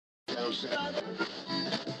Los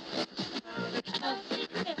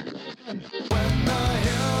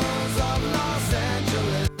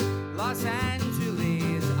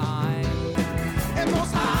Angeles, I'm in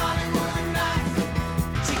most Hollywood at night.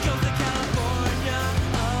 She goes to California,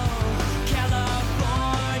 oh,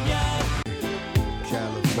 California.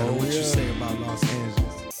 What you say about Los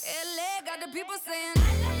Angeles? LA got the people saying,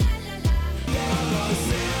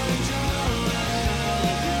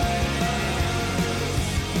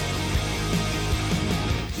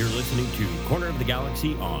 You're listening to Corner of the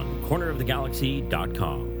Galaxy on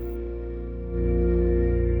cornerofthegalaxy.com.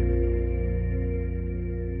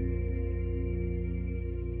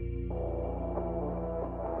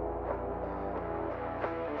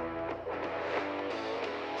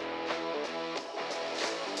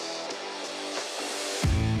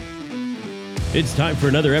 It's time for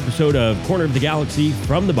another episode of Corner of the Galaxy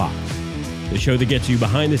from the Box, the show that gets you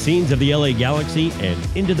behind the scenes of the LA Galaxy and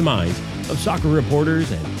into the minds of soccer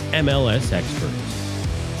reporters and MLS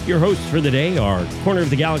experts. Your hosts for the day are Corner of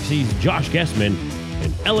the Galaxy's Josh Gessman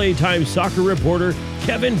and LA Times soccer reporter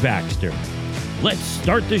Kevin Baxter. Let's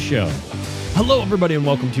start the show. Hello, everybody, and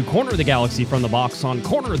welcome to Corner of the Galaxy from the Box on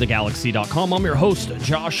cornerofthegalaxy.com. I'm your host,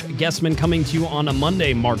 Josh Gessman, coming to you on a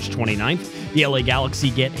Monday, March 29th. The LA Galaxy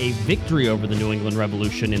get a victory over the New England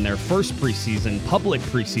Revolution in their first public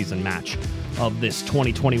preseason match of this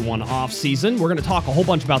 2021 offseason. We're going to talk a whole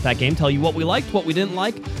bunch about that game, tell you what we liked, what we didn't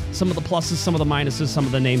like, some of the pluses, some of the minuses, some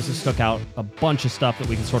of the names that stuck out, a bunch of stuff that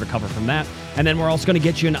we can sort of cover from that. And then we're also going to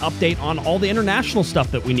get you an update on all the international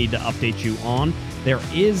stuff that we need to update you on. There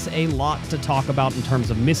is a lot to talk about in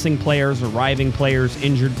terms of missing players, arriving players,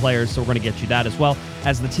 injured players, so we're going to get you that as well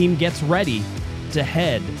as the team gets ready to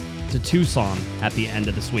head to Tucson at the end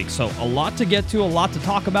of this week. So a lot to get to, a lot to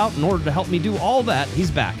talk about. In order to help me do all that,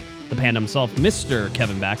 he's back. The Panda himself, Mr.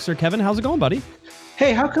 Kevin Baxter. Kevin, how's it going, buddy?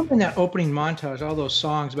 Hey, how come in that opening montage, all those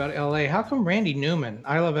songs about LA, how come Randy Newman,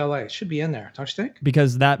 I Love LA, should be in there, don't you think?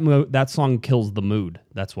 Because that song kills the mood.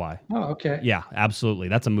 That's why. Oh, okay. Yeah, absolutely.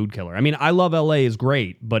 That's a mood killer. I mean, I Love LA is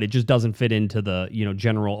great, but it just doesn't fit into the,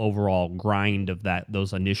 general overall grind of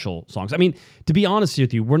those initial songs. I mean, to be honest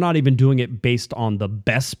with you, we're not even doing it based on the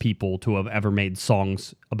best people to have ever made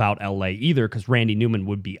songs about LA either, because Randy Newman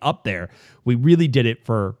would be up there. We really did it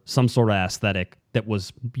for some sort of aesthetic that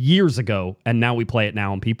was years ago, and now we play it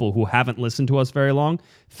now, and people who haven't listened to us very long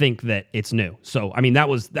think that it's new. So, I mean, that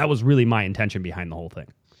was really my intention behind the whole thing.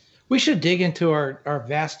 We should dig into our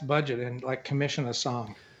vast budget and commission a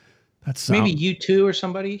song. That's maybe U2 or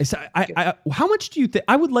somebody. How much do you think?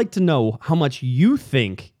 I would like to know how much you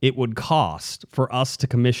think it would cost for us to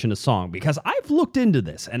commission a song, because I've looked into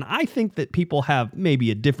this and I think that people have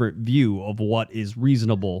maybe a different view of what is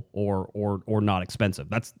reasonable or not expensive.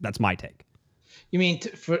 That's my take. You mean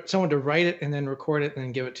for someone to write it and then record it and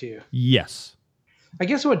then give it to you? Yes. I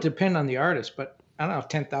guess it would depend on the artist, but I don't know,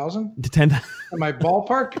 10,000? To 10,000? My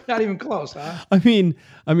ballpark? Not even close, huh? I mean,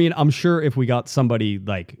 I'm sure if we got somebody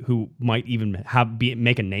who might even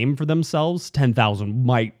make a name for themselves, 10,000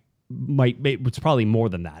 might it's probably more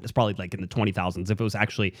than that. It's probably in the 20,000s. If it was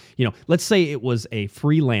actually, let's say it was a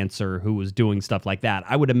freelancer who was doing stuff like that,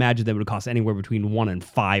 I would imagine that it would cost anywhere between $1,000 and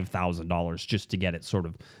 $5,000 just to get it sort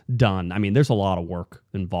of done. I mean, there's a lot of work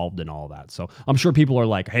involved in all of that. So I'm sure people are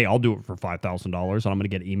like, hey, I'll do it for $5,000 and I'm going to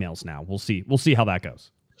get emails now. We'll see how that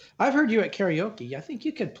goes. I've heard you at karaoke. I think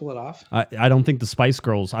you could pull it off. I don't think the Spice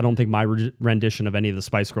Girls. I don't think my rendition of any of the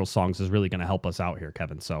Spice Girls songs is really going to help us out here,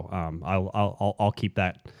 Kevin. So I'll keep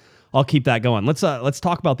that. I'll keep that going. Let's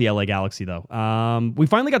talk about the LA Galaxy though. We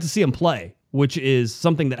finally got to see them play, which is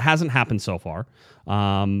something that hasn't happened so far.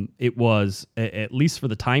 It was, at least for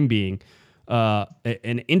the time being,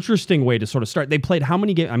 an interesting way to sort of start. They played how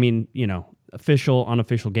many games? I mean, official,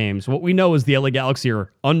 unofficial games. What we know is the LA Galaxy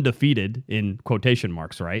are undefeated in quotation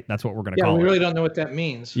marks, right? That's what we're going to call it. Yeah, we really don't know what that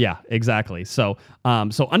means. Yeah, exactly. So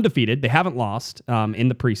undefeated. They haven't lost in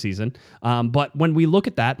the preseason. But when we look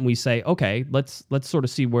at that and we say, okay, let's sort of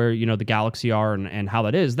see where the Galaxy are and how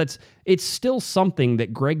that is. It's still something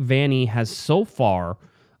that Greg Vanney has so far.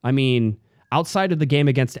 I mean, outside of the game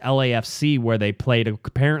against LAFC, where they played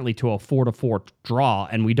apparently to a 4-4 draw,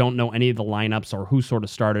 and we don't know any of the lineups or who sort of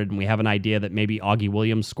started, and we have an idea that maybe Augie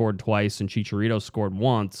Williams scored twice and Chicharito scored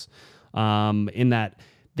once, in that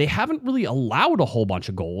they haven't really allowed a whole bunch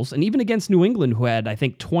of goals. And even against New England, who had, I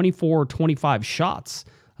think, 24 or 25 shots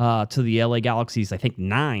to the LA Galaxy's, I think,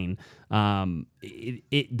 9, they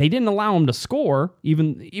didn't allow them to score,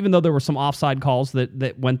 even though there were some offside calls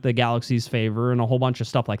that went the Galaxy's favor and a whole bunch of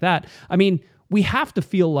stuff like that. I mean, we have to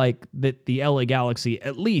feel like that the LA Galaxy,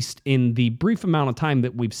 at least in the brief amount of time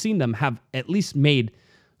that we've seen them, have at least made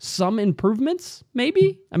some improvements,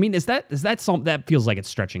 maybe? I mean, is that something that feels like it's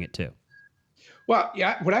stretching it too? Well,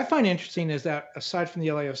 yeah, what I find interesting is that aside from the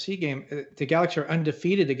LAFC game, the Galaxy are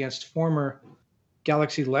undefeated against former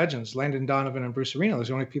Galaxy legends, Landon Donovan and Bruce Arena. Those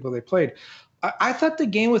are the only people they played. I thought the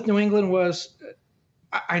game with New England was,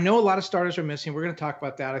 I know a lot of starters are missing. We're going to talk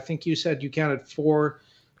about that. I think you said you counted four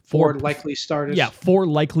likely starters. Yeah, 4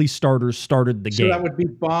 likely starters started the game. So that would be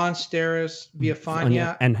Bond, Steres,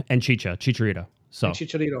 Villafana, and Chicharito. So and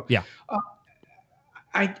Chicharito. Yeah.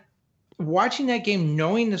 I watching that game,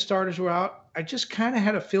 knowing the starters were out, I just kind of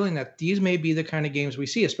had a feeling that these may be the kind of games we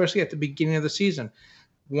see, especially at the beginning of the season.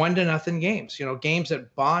 1-0 games, games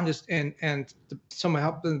that Bond is and some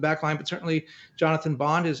help in the back line, but certainly Jonathan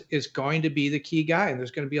Bond is going to be the key guy. And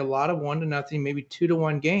there's going to be a lot of 1-0, maybe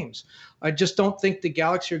 2-1 games. I just don't think the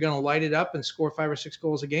Galaxy are going to light it up and score 5 or 6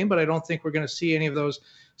 goals a game, but I don't think we're going to see any of those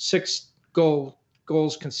 6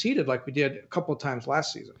 goals conceded like we did a couple of times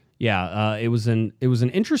last season. Yeah, it was an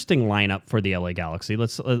interesting lineup for the LA Galaxy.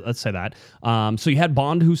 Let's say that. So you had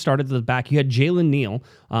Bond, who started at the back. You had Jalen Neal,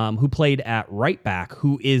 who played at right back,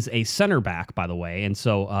 who is a center back, by the way. And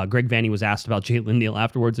so Greg Vanney was asked about Jalen Neal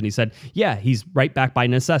afterwards, and he said, "Yeah, he's right back by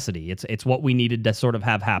necessity. It's what we needed to sort of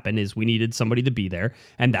have happen. Is we needed somebody to be there,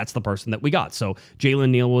 and that's the person that we got." So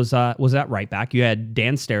Jalen Neal was at right back. You had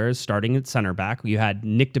Dan Steres starting at center back. You had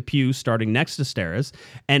Nick DePuy starting next to Steres,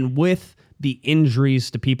 and with the injuries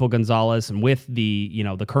to Pipo Gonzalez and with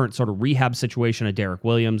the current sort of rehab situation of Derek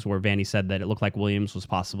Williams, where Vanney said that it looked like Williams was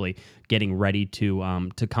possibly getting ready to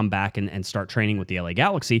come back and start training with the LA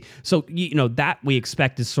Galaxy. So, that we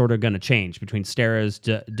expect is sort of going to change between Steres,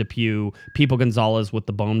 DePuy, Pipo Gonzalez with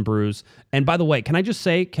the bone bruise. And by the way, can I just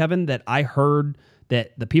say, Kevin, that I heard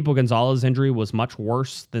that the Pipo Gonzalez injury was much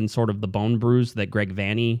worse than sort of the bone bruise that Greg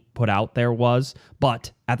Vanney put out there was. But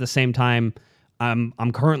at the same time,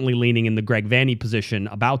 I'm currently leaning in the Greg Vanney position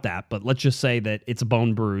about that, but let's just say that it's a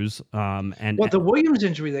bone bruise. The Williams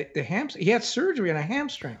injury, the hamstring, he had surgery on a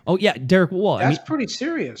hamstring. Oh yeah, Derek. Well, that's pretty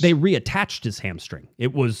serious. They reattached his hamstring.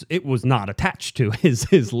 It was not attached to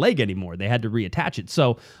his leg anymore. They had to reattach it.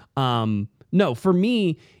 So no, for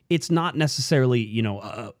me, it's not necessarily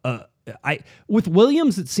with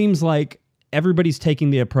Williams. It seems like everybody's taking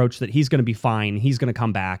the approach that he's going to be fine, he's going to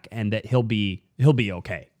come back, and that he'll be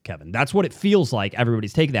okay. Kevin, that's what it feels like.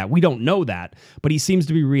 Everybody's taking that. We don't know that, but he seems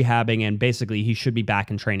to be rehabbing, and basically he should be back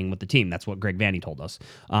in training with the team. That's what Greg Vanney told us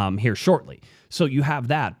here shortly. So you have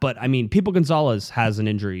that, but I mean, Pipo Gonzalez has an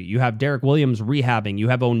injury. You have Derek Williams rehabbing. You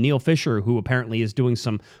have O'Neal Fisher, who apparently is doing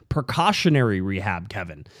some precautionary rehab,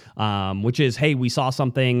 Kevin, which is, hey, we saw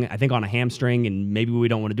something, I think, on a hamstring, and maybe we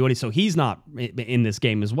don't want to do it. So he's not in this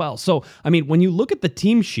game as well. So, I mean, when you look at the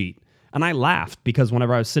team sheet, and I laughed because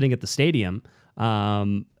whenever I was sitting at the stadium,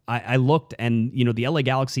 I looked, and the LA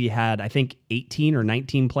Galaxy had, I think, 18 or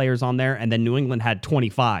 19 players on there, and then New England had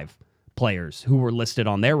 25 players who were listed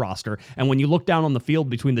on their roster. And when you look down on the field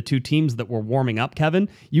between the two teams that were warming up, Kevin,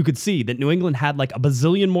 you could see that New England had like a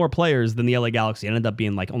bazillion more players than the LA Galaxy. It ended up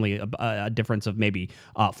being like only a difference of maybe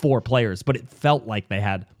 4 players, but it felt like they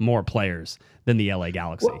had more players than the LA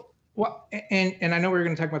Galaxy. Well, and I know we're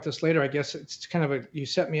going to talk about this later. I guess it's kind of you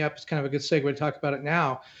set me up. It's kind of a good segue to talk about it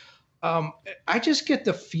now. I just get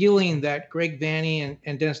the feeling that Greg Vanney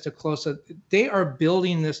and Dennis DeClosa, they are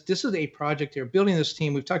building this. This is a project. They're building this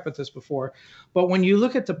team. We've talked about this before. But when you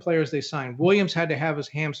look at the players they signed, Williams had to have his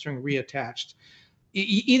hamstring reattached.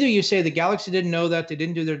 Either you say the Galaxy didn't know that, they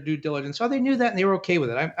didn't do their due diligence, or they knew that and they were okay with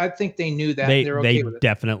it. I think they knew that. They're okay with it. They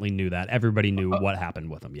definitely knew that. Everybody knew what happened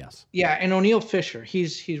with him, yes. Yeah, and O'Neal Fisher,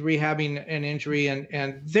 he's rehabbing an injury,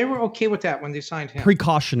 and they were okay with that when they signed him.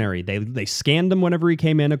 Precautionary. They scanned him whenever he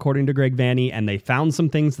came in, according to Greg Vanney, and they found some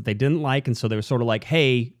things that they didn't like, and so they were sort of like,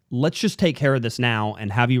 hey, let's just take care of this now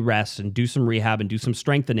and have you rest and do some rehab and do some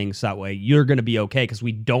strengthening so that way you're going to be okay because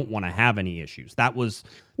we don't want to have any issues. That was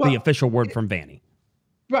the official word from Vanney.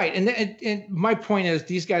 Right. And my point is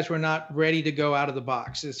these guys were not ready to go out of the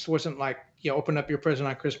box. It wasn't like, open up your present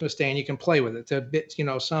on Christmas Day and you can play with it. A bit,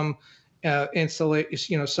 some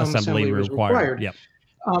installation, some assembly was required. Yep.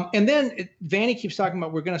 And then Vanney keeps talking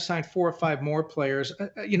about we're going to sign 4 or 5 more players.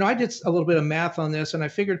 I did a little bit of math on this, and I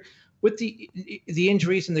figured with the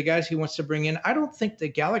injuries and the guys he wants to bring in, I don't think the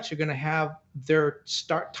Galaxy are going to have their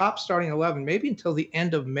top starting 11 maybe until the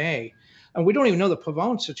end of May. And we don't even know the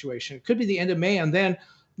Pavone situation. It could be the end of May, and then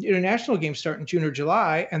international games start in June or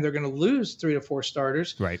July, and they're going to lose 3 to 4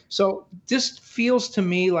 starters. Right. So this feels to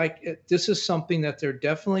me like this is something that they're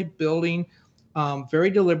definitely building very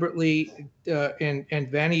deliberately, and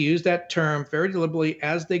Vanney used that term very deliberately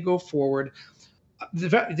as they go forward.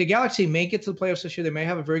 the Galaxy may get to the playoffs this year. They may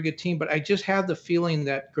have a very good team, but I just have the feeling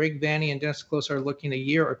that Greg Vanney and Dennis Close are looking a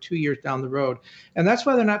year or 2 years down the road. And that's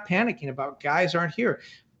why they're not panicking about guys aren't here.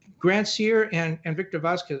 Grant Sear and Victor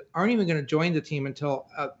Vasquez aren't even going to join the team until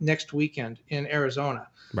next weekend in Arizona.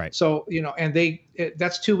 Right. So, and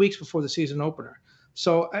that's 2 weeks before the season opener.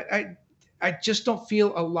 So I just don't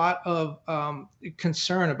feel a lot of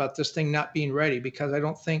concern about this thing not being ready, because I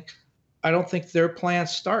don't think their plan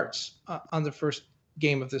starts on the first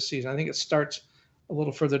game of this season. I think it starts a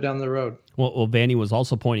little further down the road. Well, Vanney was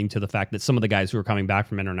also pointing to the fact that some of the guys who are coming back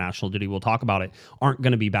from international duty, we'll talk about it, aren't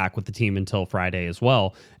going to be back with the team until Friday as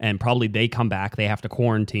well. And probably they come back, they have to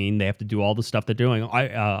quarantine, they have to do all the stuff they're doing.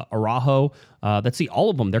 Araujo, all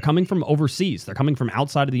of them, they're coming from overseas. They're coming from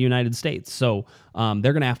outside of the United States. So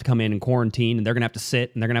they're going to have to come in and quarantine, and they're going to have to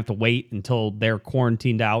sit, and they're going to have to wait until they're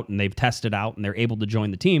quarantined out and they've tested out and they're able to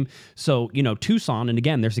join the team. So, Tucson, and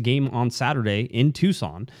again, there's a game on Saturday in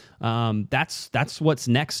Tucson. That's what's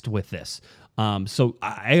next with this. So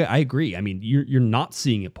I agree. I mean, you're not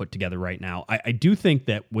seeing it put together right now. I do think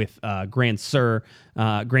that with Grant Sear,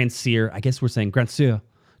 I guess we're saying Grant Sear,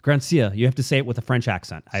 you have to say it with a French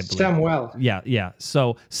accent, I believe. Samuel. Yeah.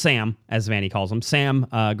 So Sam, as Vanney calls him,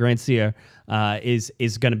 Grant Sear,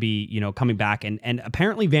 is going to be, coming back. And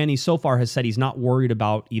apparently Vanney so far has said he's not worried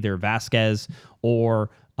about either Vasquez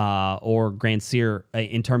or Grant Sear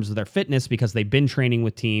in terms of their fitness, because they've been training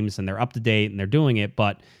with teams and they're up to date and they're doing it.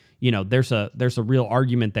 But, there's a real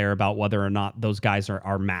argument there about whether or not those guys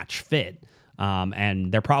are match fit.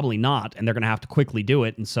 And they're probably not, and they're going to have to quickly do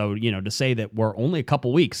it. And so, to say that we're only a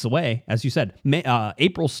couple weeks away, as you said,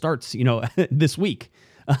 April starts, this week.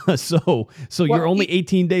 So you're only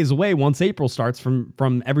 18 days away once April starts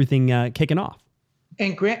from everything kicking off.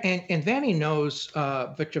 And Grant and Vanney knows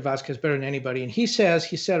Victor Vasquez better than anybody, and he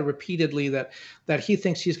said repeatedly that he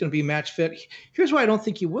thinks he's going to be match fit. Here's why I don't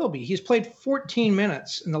think he will be. He's played 14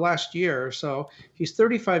 minutes in the last year or so. He's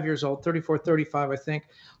 35 years old, 34, 35, I think.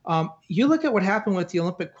 You look at what happened with the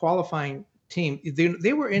Olympic qualifying team.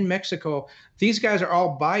 They were in Mexico. These guys are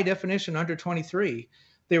all by definition under 23.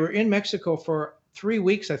 They were in Mexico for 3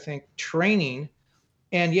 weeks, I think, training.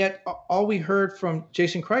 And yet all we heard from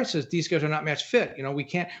Jason Kreis is these guys are not match fit.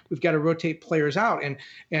 We've got to rotate players out.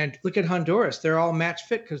 And look at Honduras. They're all match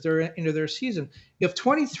fit because they're into their season. If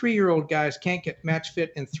 23-year-old guys can't get match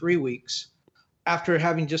fit in 3 weeks after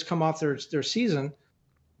having just come off their season,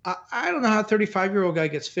 I don't know how a 35-year-old guy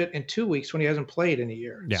gets fit in 2 weeks when he hasn't played in a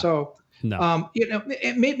year. Yeah. So, no.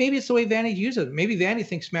 Maybe it's the way Vanney uses it. Maybe Vanney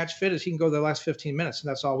thinks match fit is he can go the last 15 minutes, and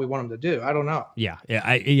that's all we want him to do. I don't know. Yeah.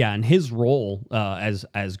 And his role, as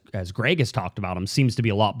Greg has talked about him, seems to be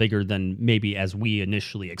a lot bigger than maybe as we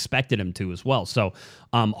initially expected him to as well. So,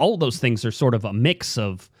 all of those things are sort of a mix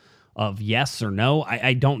of yes or no.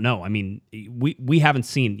 I don't know. I mean, we haven't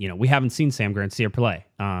seen Sam Grant Sear play,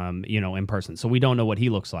 in person. So we don't know what he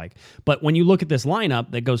looks like. But when you look at this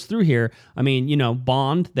lineup that goes through here, I mean,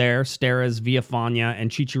 Bond there, Steres, Villafana,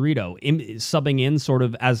 and Chicharito subbing in sort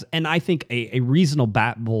of as, and I think a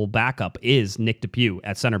reasonable backup is Nick DePuy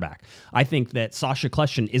at center back. I think that Sasha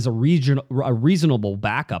Kljestan is a reasonable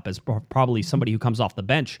backup as probably somebody who comes off the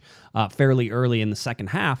bench fairly early in the second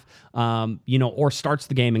half, or starts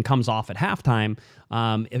the game and comes off at halftime.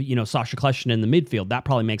 Sasha Kljestan in the midfield, that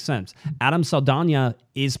probably makes sense. Adam Saldana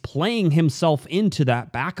is playing himself into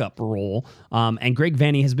that backup role, and Greg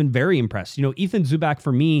Vanney has been very impressed. Ethan Zubak,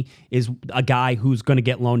 for me, is a guy who's going to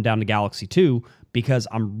get loaned down to Galaxy 2, because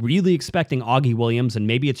I'm really expecting Augie Williams, and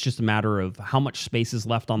maybe it's just a matter of how much space is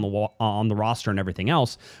left on the roster and everything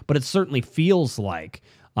else, but it certainly feels like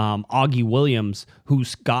Augie Williams,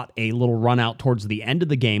 who's got a little run out towards the end of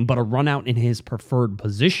the game, but a run out in his preferred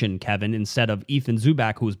position, Kevin, instead of Ethan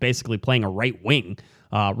Zubak, who's basically playing a right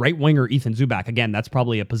winger Ethan Zubak. Again, that's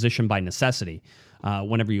probably a position by necessity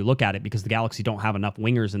whenever you look at it, because the Galaxy don't have enough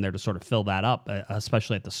wingers in there to sort of fill that up,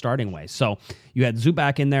 especially at the starting way. So you had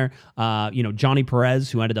Zubak in there, Johnny Perez,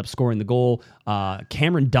 who ended up scoring the goal.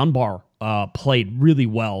 Cameron Dunbar played really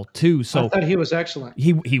well too. So I thought he was excellent.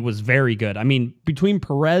 He was very good. I mean, between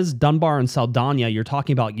Perez, Dunbar, and Saldana, you're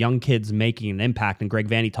talking about young kids making an impact. And Greg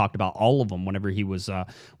Vanney talked about all of them whenever he was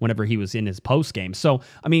in his post game. So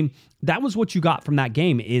I mean, that was what you got from that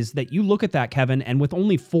game, is that you look at that, Kevin, and with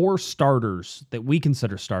only 4 starters that we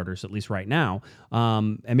consider starters, at least right now,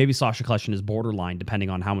 and maybe Sasha Kljestan is borderline, depending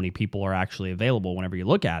on how many people are actually available whenever you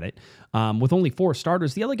look at it. With only 4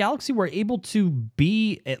 starters, the LA Galaxy were able to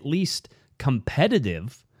be at least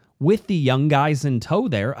competitive with the young guys in tow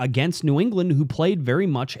there against New England, who played very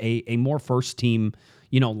much a more first team,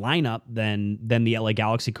 lineup than the LA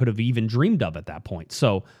Galaxy could have even dreamed of at that point.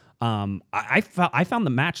 So, I found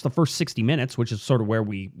the match the first 60 minutes, which is sort of where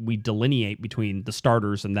we delineate between the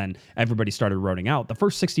starters and then everybody started rotating out. The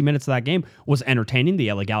first 60 minutes of that game was entertaining.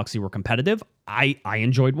 The LA Galaxy were competitive. I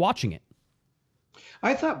enjoyed watching it.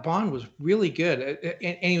 I thought Bond was really good,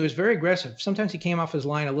 and he was very aggressive. Sometimes he came off his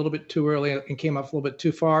line a little bit too early and came off a little bit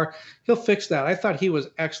too far. He'll fix that. I thought he was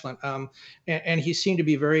excellent, and he seemed to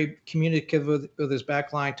be very communicative with his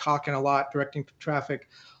back line, talking a lot, directing traffic.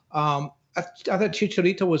 I thought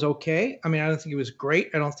Chicharito was okay. I mean, I don't think he was great.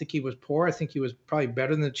 I don't think he was poor. I think he was probably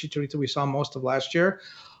better than the Chicharito we saw most of last year.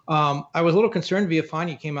 I was a little concerned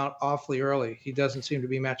Villafaña came out awfully early. He doesn't seem to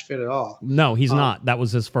be match fit at all. No, he's not. That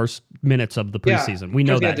was his first minutes of the preseason. Yeah, we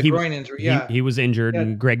know he that had the groin injury. Yeah. He was injured,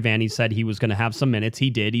 and Greg Vanney said he was going to have some minutes. He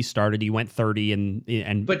did. He started. He went 30,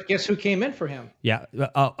 and But guess who came in for him? Yeah,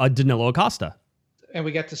 Danilo Acosta. And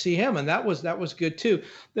we got to see him, and that was good too.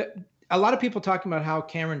 A lot of people talking about how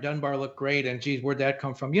Cameron Dunbar looked great, and geez, where'd that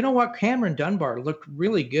come from? You know what? Cameron Dunbar looked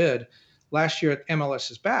really good last year at MLS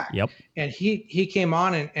is back. Yep. And he came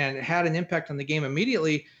on and had an impact on the game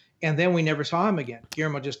immediately, and then we never saw him again.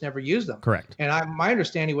 Guillermo just never used him. Correct. And my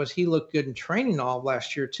understanding was he looked good in training all of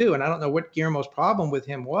last year too. And I don't know what Guillermo's problem with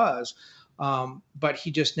him was, but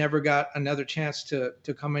he just never got another chance to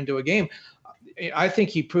come into a game. I think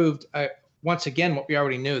he proved once again what we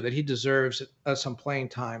already knew, that he deserves some playing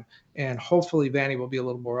time. And hopefully Vanney will be a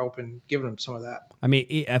little more open, giving him some of that. I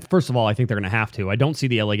mean, first of all, I think they're going to have to. I don't see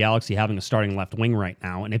the LA Galaxy having a starting left wing right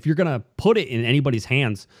now. And if you're going to put it in anybody's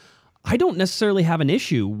hands, I don't necessarily have an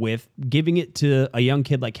issue with giving it to a young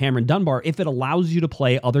kid like Cameron Dunbar if it allows you to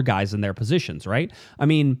play other guys in their positions, right? I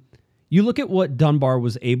mean, you look at what Dunbar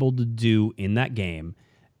was able to do in that game,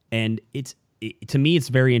 and to me, it's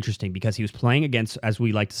very interesting because he was playing against, as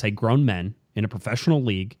we like to say, grown men in a professional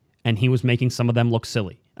league, and he was making some of them look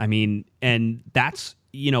silly. I mean, and that's,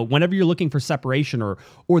 whenever you're looking for separation or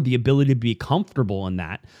the ability to be comfortable in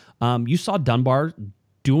that, you saw Dunbar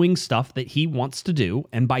doing stuff that he wants to do,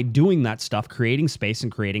 and by doing that stuff, creating space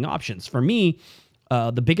and creating options. For me,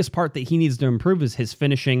 the biggest part that he needs to improve is his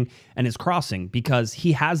finishing and his crossing, because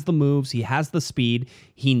he has the moves, he has the speed,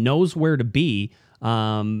 he knows where to be.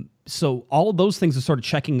 So all of those things are sort of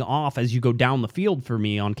checking off as you go down the field for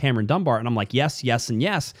me on Cameron Dunbar. And I'm like, yes, yes, and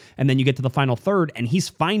yes. And then you get to the final third, and he's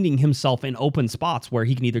finding himself in open spots where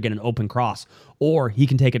he can either get an open cross or he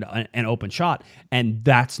can take an open shot. And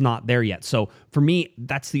that's not there yet. So for me,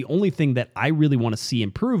 that's the only thing that I really want to see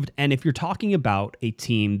improved. And if you're talking about a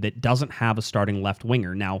team that doesn't have a starting left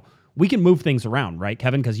winger, now, we can move things around, right,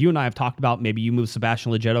 Kevin? Because you and I have talked about maybe you move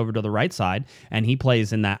Sebastian Lletget over to the right side, and he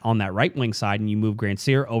plays on that right wing side, and you move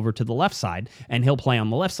Grandsir over to the left side, and he'll play on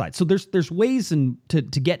the left side. So there's ways to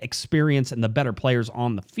get experience and the better players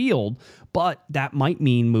on the field, but that might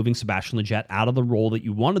mean moving Sebastian Lletget out of the role that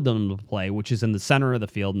you wanted them to play, which is in the center of the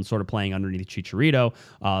field and sort of playing underneath Chicharito,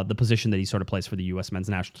 the position that he sort of plays for the U.S. men's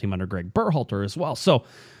national team under Greg Berhalter as well. So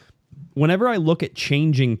whenever I look at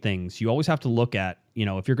changing things, you always have to look at,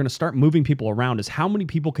 if you're going to start moving people around, is how many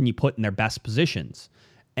people can you put in their best positions?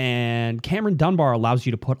 And Cameron Dunbar allows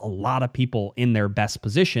you to put a lot of people in their best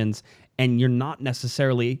positions, and you're not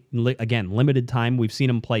necessarily, again, limited time. We've seen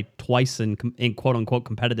him play twice in quote-unquote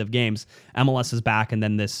competitive games. MLS is back, and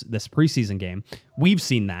then this preseason game. We've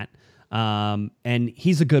seen that. And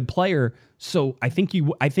he's a good player, so I think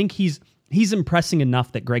he's impressing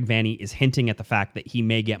enough that Greg Vanney is hinting at the fact that he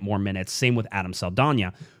may get more minutes. Same with Adam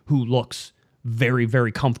Saldana, who looks very,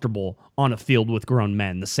 very comfortable on a field with grown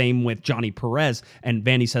men. The same with Johnny Perez. And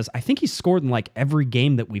Vanney says, I think he's scored in like every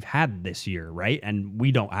game that we've had this year, right? And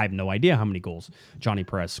I have no idea how many goals Johnny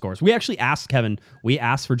Perez scores. We actually asked Kevin,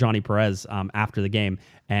 for Johnny Perez after the game,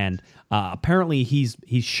 and apparently he's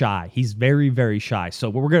shy. He's very, very shy.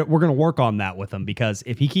 So we're gonna work on that with him, because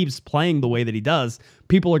if he keeps playing the way that he does,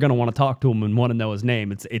 people are gonna want to talk to him and want to know his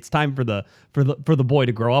name. It's time for the boy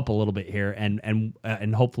to grow up a little bit here,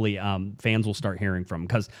 and hopefully fans will start hearing from him,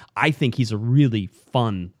 because I think he's a really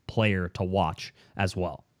fun player to watch as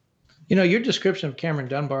well. Your description of Cameron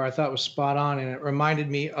Dunbar I thought was spot on, and it reminded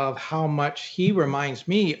me of how much he reminds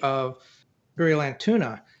me of Uriel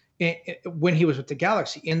Antuna when he was with the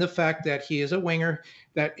Galaxy, in the fact that he is a winger,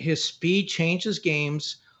 that his speed changes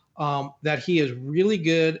games, that he is really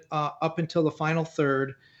good up until the final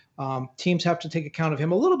third. Teams have to take account of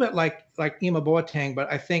him a little bit like Ima Boateng,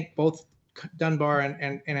 but I think both Dunbar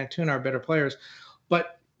and Antuna are better players.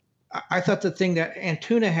 But I thought the thing that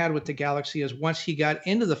Antuna had with the Galaxy is once he got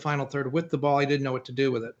into the final third with the ball, he didn't know what to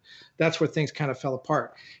do with it. That's where things kind of fell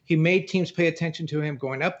apart. He made teams pay attention to him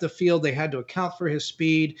going up the field. They had to account for his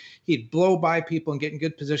speed. He'd blow by people and get in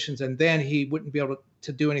good positions, and then he wouldn't be able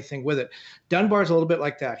to do anything with it. Dunbar's a little bit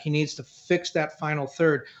like that. He needs to fix that final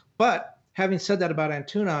third. But having said that about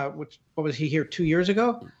Antuna, what was he here 2 years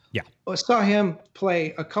ago? Yeah. I saw him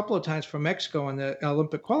play a couple of times for Mexico in the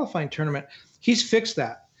Olympic qualifying tournament. He's fixed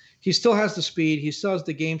that. He still has the speed. He still has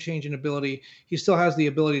the game-changing ability. He still has the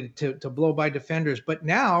ability to blow by defenders. But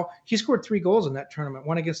now he scored 3 goals in that tournament,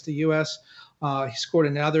 one against the U.S., he scored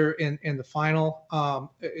another in the final,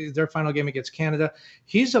 their final game against Canada.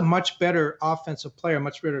 He's a much better offensive player,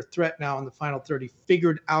 much better threat now in the final third. He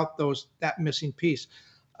figured out that missing piece.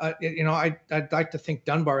 I'd like to think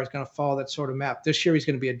Dunbar is going to follow that sort of map. This year, he's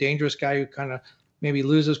going to be a dangerous guy who kind of maybe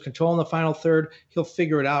loses control in the final third. He'll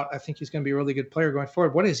figure it out. I think he's going to be a really good player going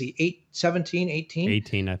forward. What is he, 17, 18?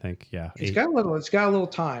 18, I think, yeah. It's got a little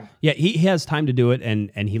time. Yeah, he has time to do it,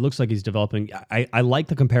 and he looks like he's developing. I like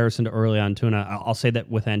the comparison to early Antuna. I'll say that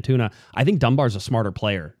with Antuna, I think Dunbar's a smarter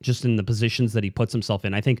player, just in the positions that he puts himself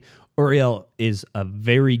in. I think Uriel is a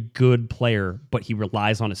very good player, but he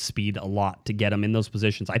relies on his speed a lot to get him in those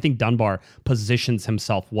positions. I think Dunbar positions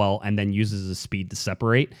himself well and then uses his speed to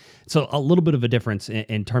separate. So a little bit of a difference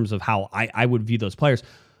in terms of how I would view those players.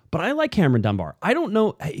 But I like Cameron Dunbar. I don't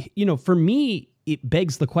know, for me, it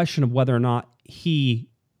begs the question of whether or not he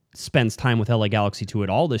spends time with LA Galaxy 2 at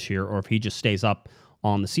all this year, or if he just stays up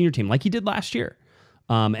on the senior team like he did last year.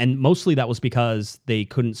 And mostly that was because they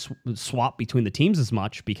couldn't swap between the teams as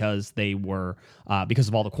much because they were because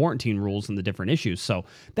of all the quarantine rules and the different issues. So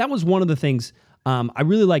that was one of the things. I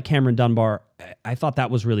really like Cameron Dunbar. I thought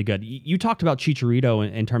that was really good. You talked about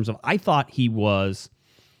Chicharito in terms of, I thought he was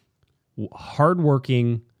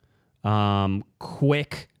hardworking,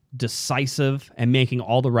 quick, decisive, and making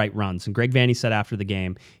all the right runs. And Greg Vanney said after the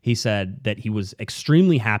game, he said that he was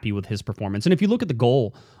extremely happy with his performance. And if you look at the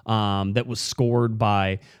goal that was scored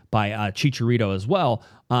by Chicharito as well,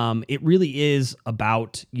 it really is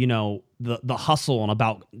about, the hustle and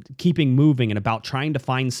about keeping moving and about trying to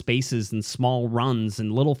find spaces and small runs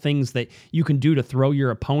and little things that you can do to throw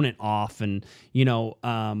your opponent off. And,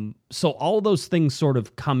 so all those things sort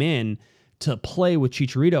of come in to play with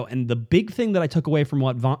Chicharito. And the big thing that I took away from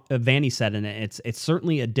what Vanney said, and it's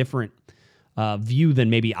certainly a different view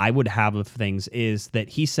than maybe I would have of things, is that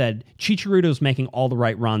he said Chicharito's making all the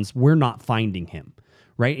right runs. We're not finding him,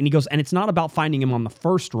 right? And he goes, and it's not about finding him on the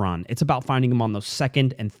first run. It's about finding him on those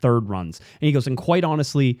second and third runs. And he goes, and quite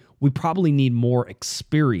honestly, we probably need more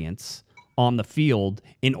experience on the field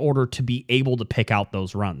in order to be able to pick out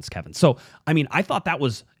those runs, Kevin. So, I thought that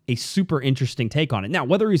was a super interesting take on it. Now,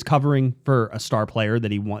 whether he's covering for a star player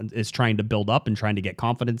that he is trying to build up and trying to get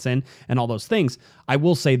confidence in and all those things, I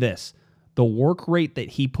will say this. The work rate that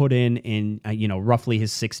he put in roughly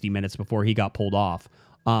his 60 minutes before he got pulled off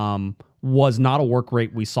was not a work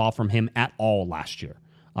rate we saw from him at all last year.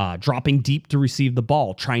 Dropping deep to receive the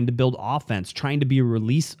ball, trying to build offense, trying to be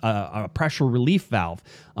a pressure relief valve,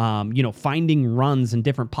 finding runs in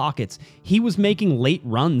different pockets. He was making late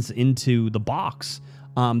runs into the box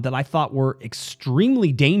that I thought were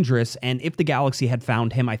extremely dangerous. And if the Galaxy had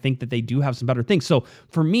found him, I think that they do have some better things. So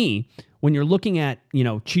for me, when you're looking at,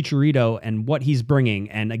 Chicharito and what he's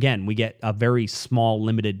bringing, and again, we get a very small,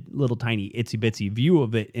 limited, little tiny itsy bitsy view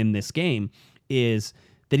of it in this game, is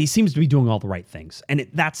that he seems to be doing all the right things. And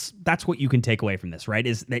that's what you can take away from this, right?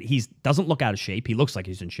 Is that he doesn't look out of shape. He looks like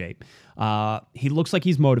he's in shape. He looks like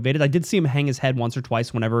he's motivated. I did see him hang his head once or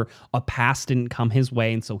twice whenever a pass didn't come his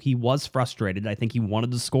way, and so he was frustrated. I think he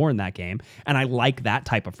wanted to score in that game, and I like that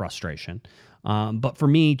type of frustration. But for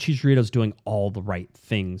me, Chicharito's doing all the right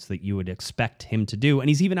things that you would expect him to do, and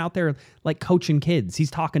he's even out there like coaching kids. He's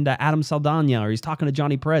talking to Adam Saldana, or he's talking to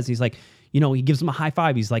Johnny Perez. He's like, he gives him a high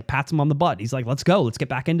five. He's like, pats him on the butt. He's like, let's go. Let's get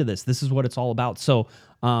back into this. This is what it's all about. So,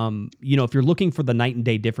 if you're looking for the night and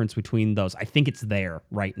day difference between those, I think it's there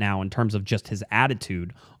right now in terms of just his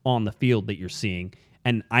attitude on the field that you're seeing.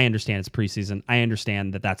 And I understand it's preseason. I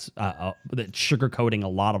understand that that's sugarcoating a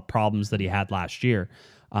lot of problems that he had last year.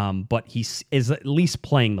 But he is at least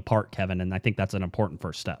playing the part, Kevin, and I think that's an important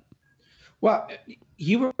first step. Well,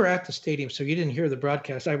 you were at the stadium, so you didn't hear the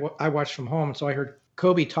broadcast. I watched from home, so I heard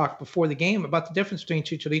Kobe talk before the game about the difference between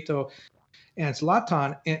Chicharito and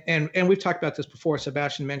Zlatan. And we've talked about this before.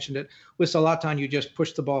 Sebastian mentioned it. With Zlatan, you just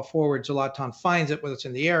push the ball forward. Zlatan finds it, whether it's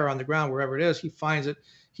in the air or on the ground, wherever it is. He finds it.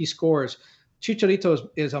 He scores. Chicharito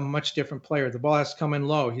is a much different player. The ball has to come in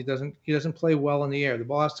low. He doesn't play well in the air. The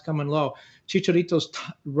ball has to come in low. Chicharito's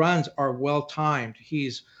runs are well timed.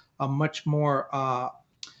 He's a much more.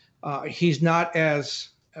 He's not as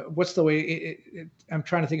what's the way I'm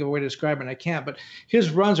trying to think of a way to describe it and I can't, but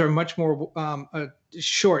his runs are much more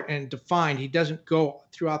short and defined. He doesn't go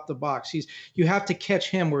throughout the box. You have to catch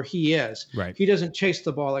him where he is. Right. He doesn't chase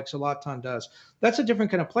the ball like Zlatan does. That's a different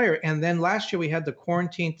kind of player. And then last year we had the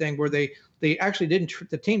quarantine thing where they actually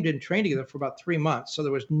the team didn't train together for about 3 months. So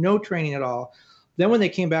there was no training at all. Then when they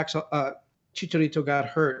came back, Chicharito got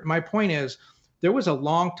hurt. My point is, there was a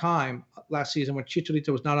long time last season when Chicharito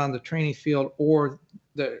was not on the training field or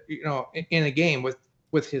in a game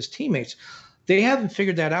with his teammates. They haven't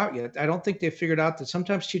figured that out yet. I don't think they've figured out that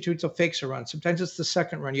sometimes Chicharito fakes a run. Sometimes it's the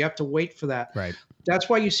second run. You have to wait for that. Right. That's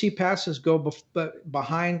why you see passes go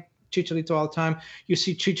behind Chicharito all the time. You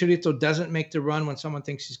see Chicharito doesn't make the run when someone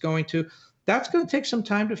thinks he's going to. That's going to take some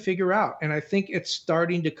time to figure out. And I think it's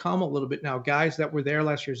starting to come a little bit now. Guys that were there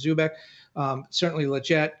last year, Zubek, certainly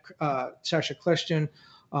Lletget, Sasha Kljestan,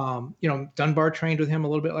 Dunbar trained with him a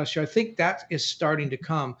little bit last year. I think that is starting to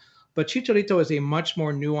come. But Chicharito is a much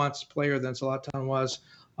more nuanced player than Zlatan was.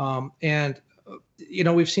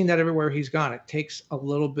 We've seen that everywhere he's gone. It takes a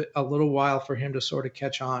little while for him to sort of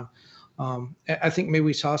catch on. I think maybe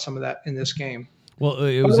we saw some of that in this game. Well,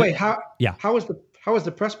 by the way, how was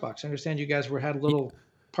the press box? I understand you guys had little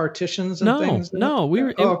partitions and things. No, we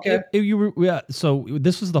were. So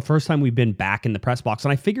this was the first time we've been back in the press box,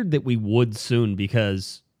 and I figured that we would soon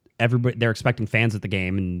because they're expecting fans at the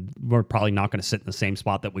game, and we're probably not going to sit in the same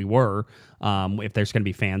spot that we were if there's going to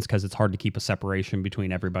be fans, because it's hard to keep a separation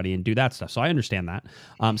between everybody and do that stuff. So I understand that.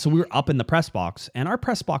 So we were up in the press box, and our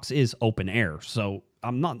press box is open air. So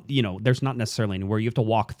I'm not, there's not necessarily anywhere you have to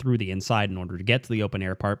walk through the inside in order to get to the open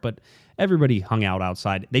air part, but everybody hung out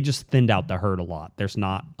outside. They just thinned out the herd a lot. There's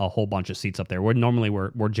not a whole bunch of seats up there.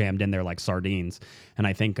 We're jammed in there like sardines. And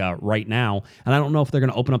I think right now, and I don't know if they're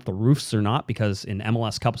going to open up the roofs or not, because in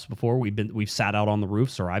MLS Cups before we've sat out on the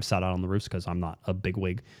roofs, or I've sat out on the roofs because I'm not a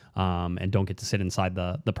bigwig and don't get to sit inside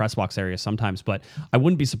the press box area sometimes. But I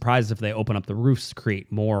wouldn't be surprised if they open up the roofs to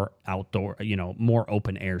create more outdoor, more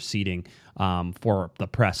open air seating for the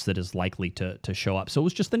press that is likely to show up. So it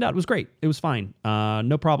was just thinned out. It was great. It was fine.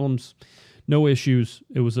 No problems. No issues.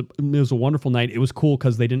 It was a wonderful night. It was cool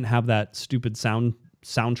because they didn't have that stupid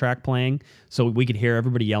soundtrack playing, so we could hear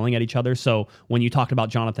everybody yelling at each other. So when you talked about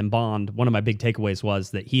Jonathan Bond, one of my big takeaways was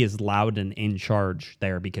that he is loud and in charge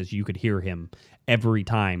there, because you could hear him every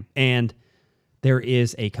time. And there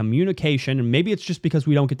is a communication, and maybe it's just because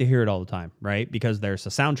we don't get to hear it all the time, right? Because there's a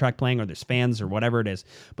soundtrack playing or there's fans or whatever it is,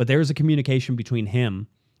 but there's a communication between him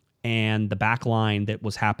and the back line that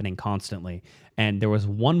was happening constantly. And there was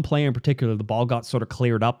one player in particular, the ball got sort of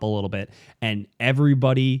cleared up a little bit, and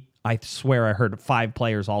everybody, I swear I heard 5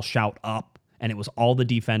 players all shout up, and it was all the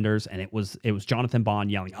defenders, and it was Jonathan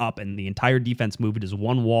Bond yelling up, and the entire defense moved as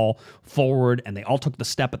one wall forward, and they all took the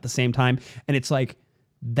step at the same time. And it's like,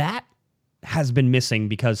 that has been missing,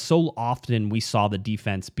 because so often we saw the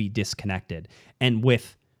defense be disconnected. And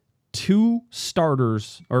with 2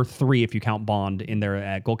 starters, or 3 if you count Bond in there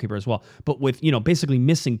at goalkeeper as well, but with basically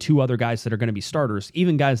missing 2 other guys that are going to be starters,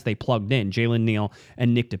 even guys they plugged in, Jalen Neal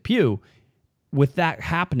and Nick DePuy. With that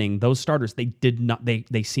happening, those starters,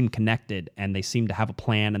 they seem connected, and they seem to have a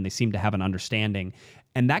plan, and they seem to have an understanding.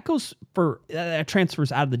 And that goes that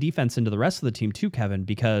transfers out of the defense into the rest of the team too, Kevin,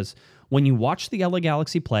 because when you watch the LA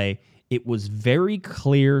Galaxy play, it was very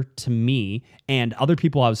clear to me and other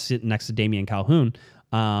people. I was sitting next to Damian Calhoun.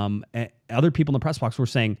 Other people in the press box were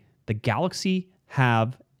saying the Galaxy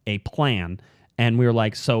have a plan. And we were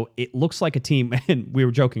like, so it looks like a team, and we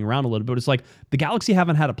were joking around a little bit. It's like the Galaxy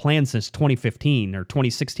haven't had a plan since 2015 or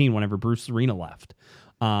 2016, whenever Bruce Arena left.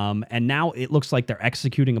 And now it looks like they're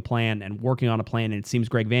executing a plan and working on a plan. And it seems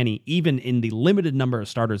Greg Vanney, even in the limited number of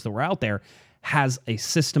starters that were out there, has a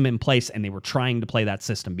system in place, and they were trying to play that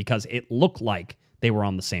system because it looked like they were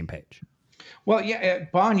on the same page. Well, yeah,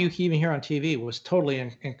 Bond, you can even hear on TV, was totally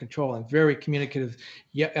in control and very communicative.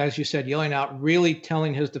 Yeah, as you said, yelling out, really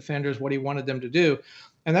telling his defenders what he wanted them to do,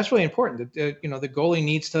 and that's really important. The goalie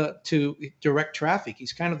needs to direct traffic.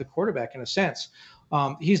 He's kind of the quarterback in a sense.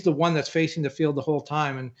 He's the one that's facing the field the whole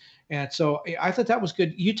time, and so I thought that was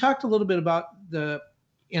good. You talked a little bit about the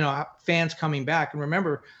fans coming back, and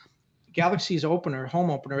remember, Galaxy's home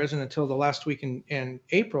opener isn't until the last week in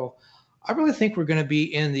April. I really think we're going to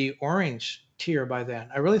be in the orange tier by then.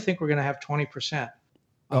 I really think we're going to have 20%.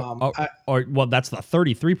 Well, that's the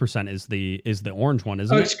 33% is the orange one,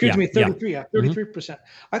 isn't it? Excuse me, 33. Yeah, 33%. Mm-hmm.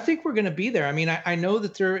 I think we're going to be there. I mean, I know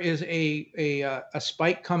that there is a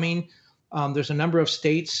spike coming. There's a number of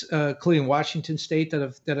states, including Washington State, that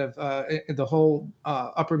have the whole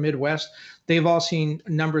upper Midwest, They've all seen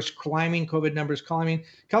numbers climbing, COVID numbers climbing.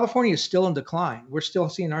 California is still in decline. We're still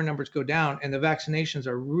seeing our numbers go down, and the vaccinations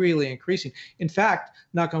are really increasing. In fact,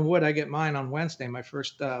 knock on wood, I get mine on Wednesday, my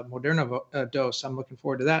first Moderna dose. I'm looking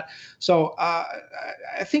forward to that. So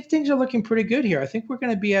I think things are looking pretty good here. I think we're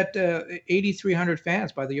going to be at 8,300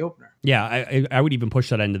 fans by the opener. Yeah, I would even push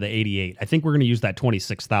that into the 88. I think we're going to use that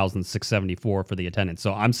 26,674 for the attendance.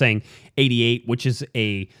 So I'm saying 88, which is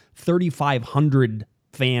a 3,500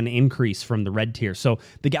 fan increase from the red tier. So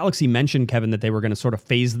the Galaxy mentioned, Kevin, that they were going to sort of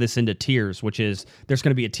phase this into tiers, which is there's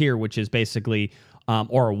going to be a tier, which is basically,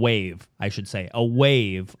 or a wave, I should say, a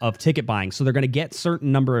wave of ticket buying. So they're going to get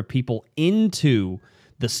certain number of people into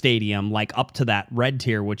the stadium, like up to that red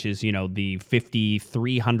tier, which is, you know, the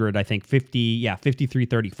 5,300, I think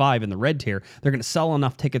 5,335 in the red tier. They're going to sell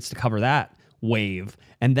enough tickets to cover that wave.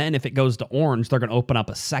 And then if it goes to orange, they're going to open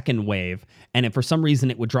up a second wave. And if for some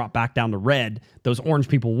reason it would drop back down to red, those orange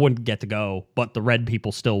people wouldn't get to go, but the red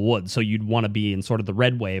people still would. So you'd want to be in sort of the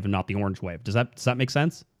red wave and not the orange wave. Does that make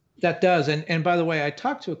sense? That does. And by the way, I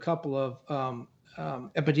talked to a couple of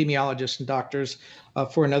epidemiologists and doctors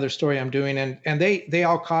for another story I'm doing, and they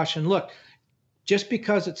all caution, look, just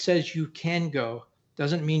because it says you can go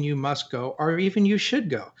doesn't mean you must go, or even you should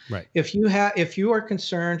go. Right. If you are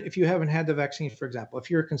concerned, if you haven't had the vaccine, for example, if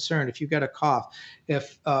you're concerned, if you've got a cough,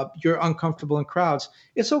 if you're uncomfortable in crowds,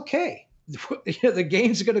 it's okay. The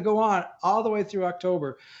game's going to go on all the way through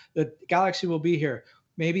October. The Galaxy will be here.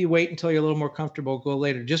 Maybe wait until you're a little more comfortable, go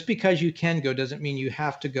later. Just because you can go doesn't mean you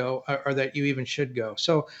have to go, or that you even should go.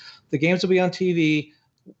 So the games will be on TV.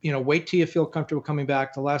 You know, wait till you feel comfortable coming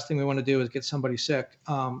back. The last thing we want to do is get somebody sick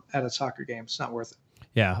at a soccer game. It's not worth it.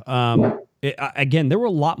 Yeah. Again, there were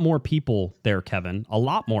a lot more people there, Kevin. A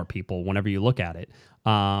lot more people whenever you look at it.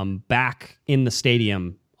 Back in the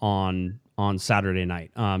stadium on Saturday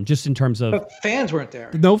night. Just in terms of... But fans weren't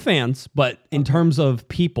there. No fans, but in terms of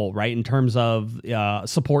people, right? In terms of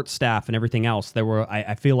support staff and everything else, there were.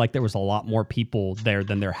 I feel like there was a lot more people there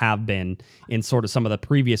than there have been in sort of some of the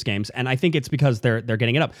previous games. And I think it's because they're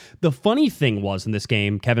getting it up. The funny thing was in this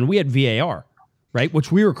game, Kevin, we had VAR. Right,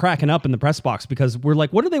 which we were cracking up in the press box because we're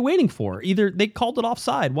like, what are they waiting for? Either they called it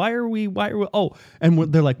offside. Why are we? Oh,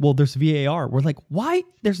 and they're like, well, there's VAR. We're like, why?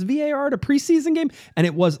 There's VAR at a preseason game, and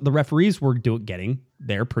it was the referees were getting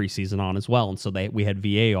their preseason on as well, and so we had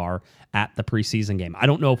VAR at the preseason game. I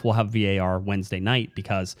don't know if we'll have VAR Wednesday night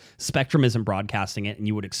because Spectrum isn't broadcasting it, and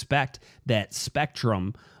you would expect that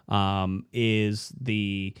Spectrum is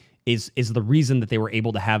the reason that they were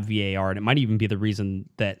able to have VAR, and it might even be the reason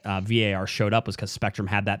that VAR showed up was because Spectrum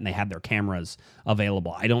had that and they had their cameras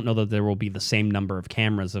available. I don't know that there will be the same number of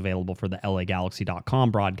cameras available for the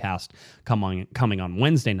LAGalaxy.com broadcast coming on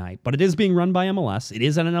Wednesday night, but it is being run by MLS. It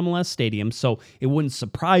is at an MLS stadium, so it wouldn't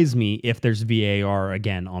surprise me if there's VAR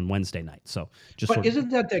again on Wednesday night. So But isn't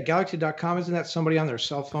that Galaxy.com? Isn't that somebody on their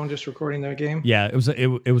cell phone just recording their game? Yeah, it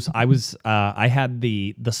was. I had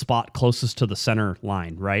the spot closest to the center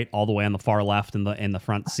line, right? All the way on the far left in the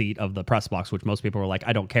front seat of the press box, which most people were like,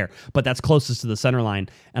 I don't care, but that's closest to the center line.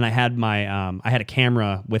 And I had my I had a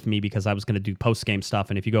camera with me because I was going to do post game stuff.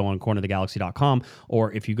 And if you go on cornerthegalaxy.com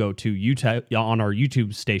or if you go to YouTube on our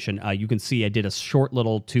YouTube station, you can see I did a short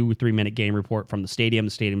little 2 or 3 minute game report from the stadium.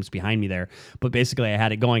 The stadium's behind me there, but basically I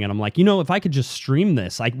had it going, and I'm like, if I could just stream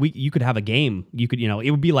this, you could have a game. You could,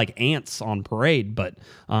 it would be like ants on parade, but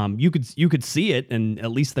you could see it, and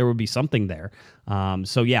at least there would be something there.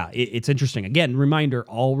 So yeah, it's interesting. Again, reminder,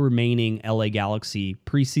 all remaining LA Galaxy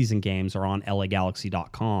preseason games are on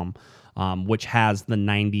LAGalaxy.com, which has the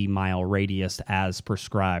 90-mile radius as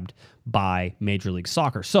prescribed by Major League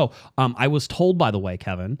Soccer. So I was told, by the way,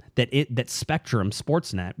 Kevin, that Spectrum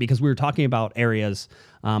Sportsnet, because we were talking about areas,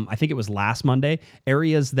 I think it was last Monday,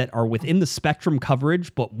 areas that are within the Spectrum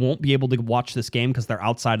coverage but won't be able to watch this game because they're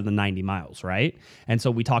outside of the 90 miles, right? And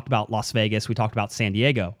so we talked about Las Vegas, we talked about San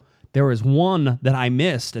Diego. There was one that I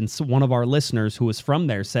missed, and so one of our listeners who was from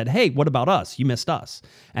there said, hey, what about us? You missed us.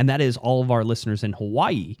 And that is all of our listeners in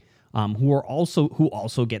Hawaii, who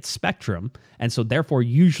also get Spectrum, and so therefore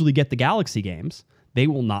usually get the Galaxy games. They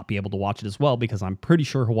will not be able to watch it as well because I'm pretty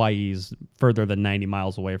sure Hawaii is further than 90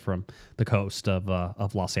 miles away from the coast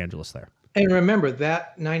of Los Angeles there. And remember,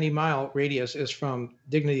 that 90-mile radius is from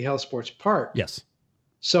Dignity Health Sports Park. Yes.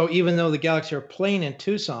 So even though the Galaxy are playing in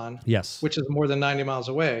Tucson, yes, which is more than 90 miles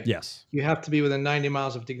away, yes, you have to be within 90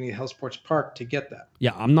 miles of Dignity Health Sports Park to get that.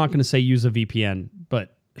 Yeah, I'm not going to say use a VPN,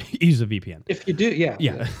 but Use a VPN. If you do, yeah.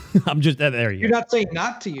 Yeah. I'm just there. You're not saying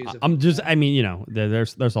not to use it. I'm just, I mean, you know,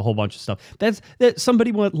 there's a whole bunch of stuff. That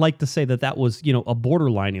somebody would like to say that was, you know, a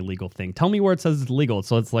borderline illegal thing. Tell me where it says it's legal.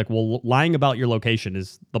 So it's like, well, lying about your location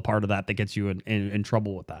is the part of that gets you in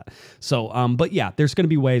trouble with that. So, but yeah, there's going to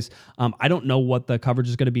be ways. I don't know what the coverage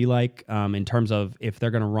is going to be like in terms of if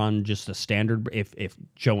they're going to run just a standard, if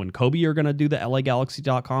Joe and Kobe are going to do the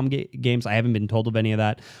LAGalaxy.com games. I haven't been told of any of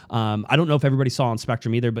that. I don't know if everybody saw on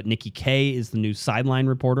Spectrum either, but Nikki Kay is the new sideline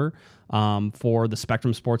reporter for the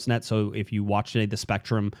Spectrum Sportsnet. So if you watched any of the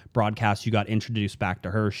Spectrum broadcasts, you got introduced back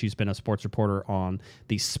to her. She's been a sports reporter on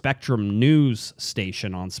the Spectrum News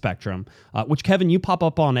station on Spectrum, which, Kevin, you pop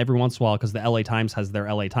up on every once in a while because the LA Times has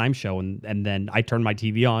their LA Times show, and then I turn my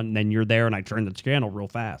TV on, and then you're there, and I turn the channel real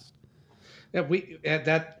fast. Yeah,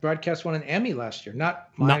 that broadcast won an Emmy last year. Not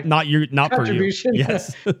my not contribution. For you.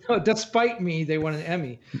 Yes. No, despite me, they won an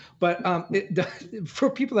Emmy. But for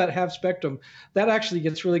people that have Spectrum, that actually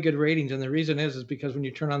gets really good ratings. And the reason is because when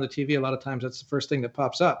you turn on the TV, a lot of times that's the first thing that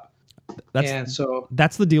pops up.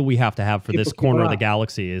 That's the deal we have to have for this corner of the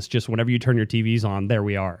galaxy is just whenever you turn your TVs on, there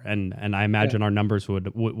we are, and I imagine our numbers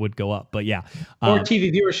would go up. But yeah, or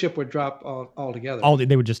TV viewership would drop altogether.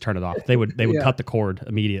 They would just turn it off. They would cut the cord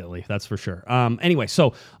immediately. That's for sure. Anyway,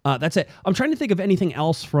 so that's it. I'm trying to think of anything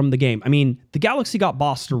else from the game. I mean, the Galaxy got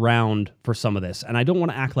bossed around for some of this, and I don't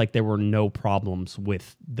want to act like there were no problems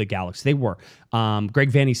with the Galaxy. They were.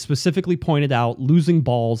 Greg Vanney specifically pointed out losing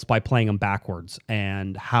balls by playing them backwards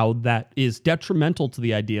and how that is detrimental to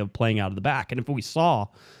the idea of playing out of the back. And if we saw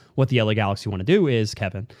what the LA Galaxy want to do is,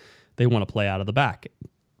 Kevin, they want to play out of the back.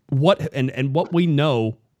 What we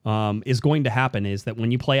know is going to happen is that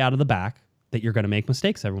when you play out of the back, that you're going to make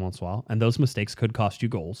mistakes every once in a while, and those mistakes could cost you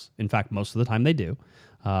goals. In fact, most of the time they do.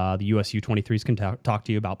 The US U23s can talk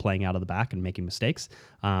to you about playing out of the back and making mistakes.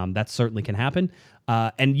 That certainly can happen.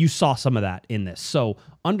 And you saw some of that in this. So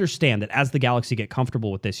understand that as the Galaxy get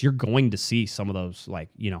comfortable with this, you're going to see some of those, like,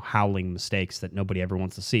 you know, howling mistakes that nobody ever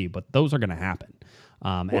wants to see, but those are going to happen.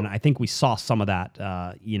 And I think we saw some of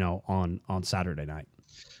that, you know, on Saturday night.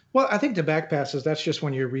 Well, I think the back passes, that's just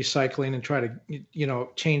when you're recycling and try to, you know,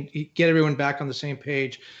 get everyone back on the same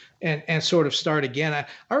page and sort of start again.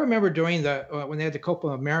 I remember during when they had the Copa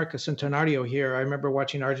America Centenario here, I remember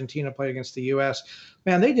watching Argentina play against the U.S.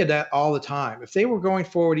 Man, they did that all the time. If they were going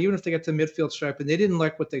forward, even if they got to the midfield stripe and they didn't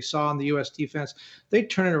like what they saw in the U.S. defense, they'd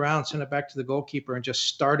turn it around, send it back to the goalkeeper, and just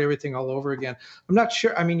start everything all over again. I'm not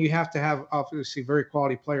sure. I mean, you have to have, obviously, very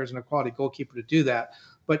quality players and a quality goalkeeper to do that.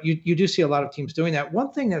 But you do see a lot of teams doing that.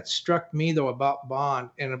 One thing that struck me, though, about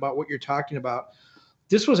Bond and about what you're talking about,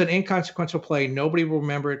 this was an inconsequential play. Nobody will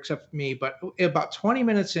remember except me. But about 20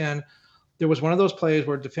 minutes in, there was one of those plays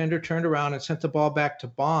where a defender turned around and sent the ball back to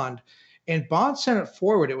Bond. And Bond sent it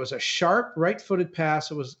forward. It was a sharp right-footed pass.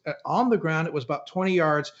 It was on the ground. It was about 20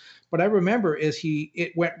 yards. What I remember is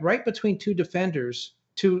it went right between two defenders,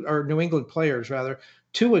 or New England players, rather,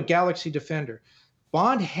 to a Galaxy defender.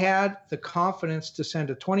 Bond had the confidence to send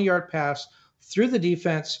a 20-yard pass through the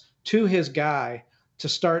defense to his guy to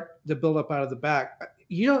start the build-up out of the back.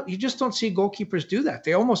 You just don't see goalkeepers do that.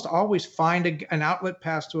 They almost always find an outlet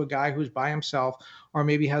pass to a guy who's by himself or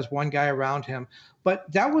maybe has one guy around him. But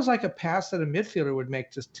that was like a pass that a midfielder would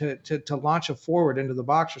make to launch a forward into the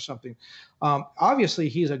box or something. Obviously,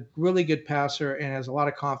 he's a really good passer and has a lot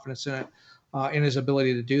of confidence in it, in his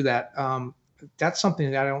ability to do that. That's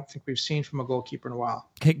something that I don't think we've seen from a goalkeeper in a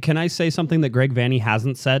while. Can I say something that Greg Vanney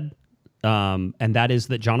hasn't said? And that is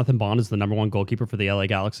that Jonathan Bond is the number one goalkeeper for the LA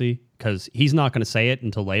Galaxy, because he's not going to say it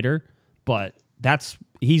until later, but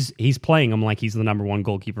he's playing him like he's the number one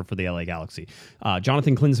goalkeeper for the LA Galaxy.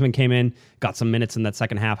 Jonathan Klinsmann came in, got some minutes in that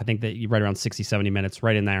second half. I think that right around 60, 70 minutes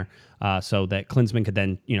right in there, so that Klinsmann could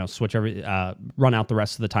then, you know, run out the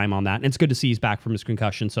rest of the time on that. And it's good to see he's back from his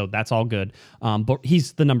concussion, so that's all good. But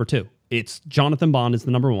he's the number two. It's Jonathan Bond is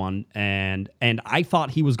the number one, and I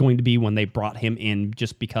thought he was going to be when they brought him in,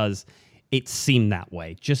 just because it seemed that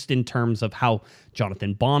way, just in terms of how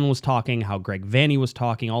Jonathan Bond was talking, how Greg Vanney was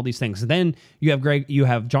talking, all these things. Then you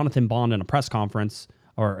have Jonathan Bond in a press conference,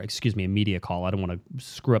 or excuse me, a media call. I don't want to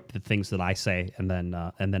screw up the things that I say and then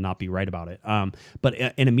not be right about it. But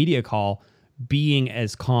in a media call, being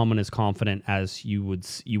as calm and as confident as you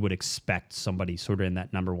would expect somebody sort of in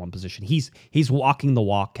that number one position. He's walking the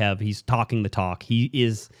walk, Kev. He's talking the talk. He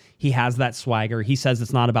has that swagger. He says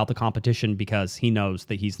it's not about the competition because he knows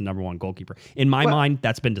that he's the number one goalkeeper. In my mind,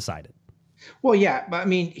 that's been decided. Well, yeah, but I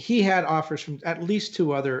mean, he had offers from at least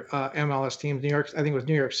two other MLS teams. New York, I think it was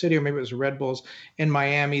New York City, or maybe it was the Red Bulls in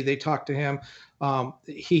Miami. They talked to him.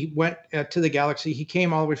 He went to the Galaxy. He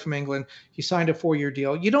came all the way from England. He signed a 4-year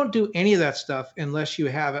deal. You don't do any of that stuff unless you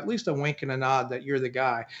have at least a wink and a nod that you're the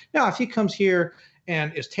guy. Now, if he comes here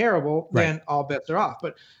and is terrible, then all bets are off.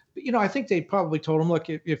 But I think they probably told him, look,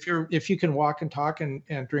 if you can walk and talk and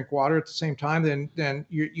drink water at the same time, then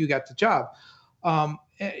you got the job.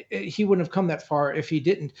 He wouldn't have come that far if he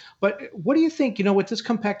didn't. But what do you think, with this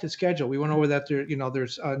compacted schedule? We went over that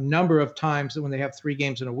there's a number of times that when they have 3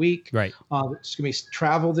 games in a week, Right. It's going to be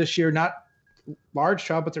travel this year, not large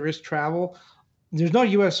travel, but there is travel. There's no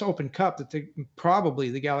U.S. Open Cup that probably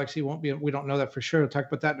the Galaxy won't be. We don't know that for sure. We'll talk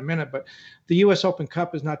about that in a minute. But the U.S. Open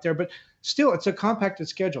Cup is not there. But still, it's a compacted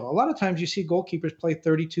schedule. A lot of times you see goalkeepers play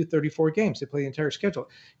 32, 34 games. They play the entire schedule.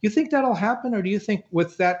 You think that'll happen? Or do you think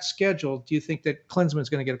with that schedule, do you think that Klinsmann's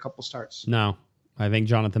going to get a couple starts? No. I think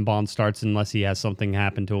Jonathan Bond starts unless he has something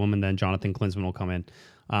happen to him, and then Jonathan Klinsmann will come in.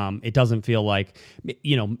 It doesn't feel like,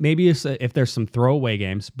 maybe if there's some throwaway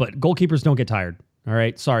games, but goalkeepers don't get tired. All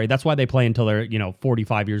right. Sorry. That's why they play until they're,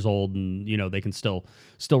 45 years old and, they can still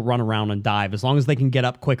run around and dive. As long as they can get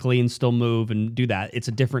up quickly and still move and do that, it's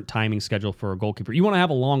a different timing schedule for a goalkeeper. You want to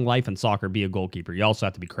have a long life in soccer, be a goalkeeper. You also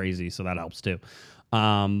have to be crazy, so that helps too.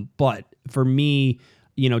 But for me,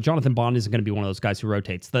 Jonathan Bond isn't going to be one of those guys who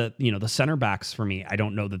rotates. The center backs for me, I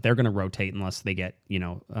don't know that they're going to rotate unless they get,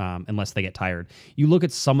 unless they get tired. You look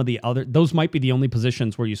at some of the other, those might be the only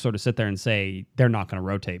positions where you sort of sit there and say they're not going to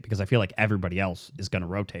rotate, because I feel like everybody else is going to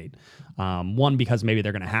rotate. One, because maybe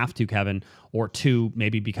they're going to have to, Kevin, or two,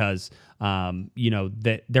 maybe because,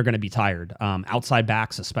 that they're going to be tired. Outside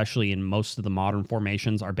backs, especially in most of the modern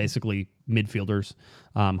formations, are basically midfielders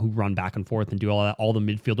who run back and forth and do all that. All the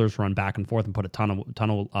midfielders run back and forth and put a ton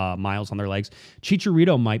of miles on their legs.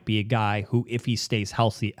 Chicharito might be a guy who, if he stays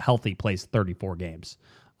healthy, plays 34 games.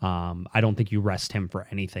 I don't think you rest him for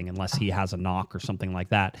anything unless he has a knock or something like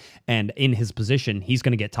that. And in his position, he's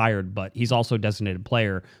going to get tired, but he's also a designated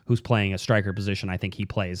player who's playing a striker position. I think he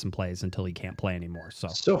plays and plays until he can't play anymore.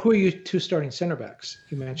 So who are your 2 starting center backs?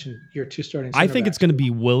 You mentioned your 2 starting center I think backs. it's going to be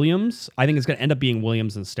Williams. I think it's going to end up being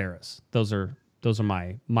Williams and Steres. Those are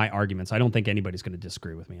my arguments. I don't think anybody's going to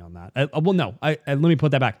disagree with me on that. Well, no. Let me put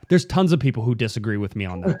that back. There's tons of people who disagree with me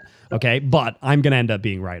on that. Okay, but I'm going to end up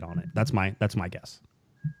being right on it. That's my guess.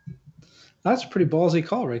 That's a pretty ballsy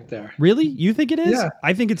call right there. Really? You think it is? Yeah.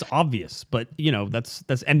 I think it's obvious, but that's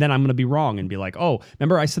and then I'm going to be wrong and be like, oh,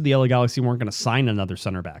 remember I said the LA Galaxy weren't going to sign another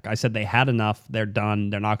center back. I said they had enough. They're done.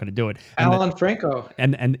 They're not going to do it. Alan Franco.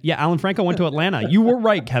 And yeah, Alan Franco went to Atlanta. You were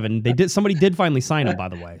right, Kevin. Somebody did finally sign him, by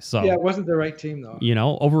the way. So yeah, it wasn't the right team though.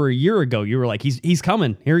 Over a year ago, you were like, he's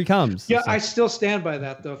coming. Here he comes. Yeah, so I still stand by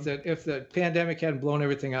that though. If the pandemic hadn't blown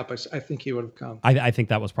everything up, I think he would have come. I think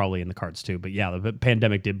that was probably in the cards too. But yeah, the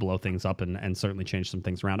pandemic did blow things up and certainly changed some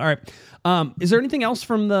things around. All right. Is there anything else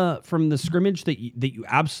from the scrimmage that you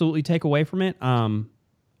absolutely take away from it? I'm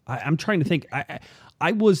trying to think.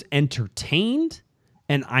 I was entertained,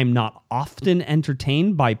 and I'm not often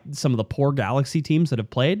entertained by some of the poor Galaxy teams that have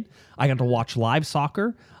played. I got to watch live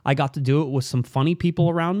soccer. I got to do it with some funny people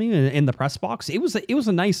around me in the press box. It was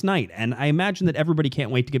a nice night, and I imagine that everybody can't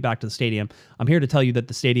wait to get back to the stadium. I'm here to tell you that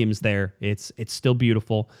the stadium is there. It's still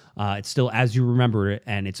beautiful. It's still as you remember it,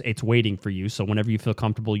 and it's waiting for you. So whenever you feel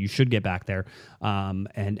comfortable, you should get back there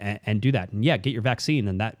and do that. And yeah, get your vaccine,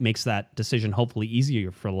 and that makes that decision hopefully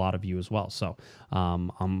easier for a lot of you as well. So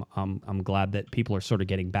I'm glad that people are sort of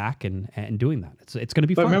getting back and doing that. It's going to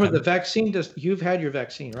be fun. But remember, the vaccine you've had your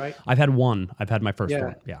vaccine, right? I've had one. I've had my first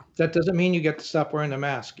one. Yeah. That doesn't mean you get to stop wearing the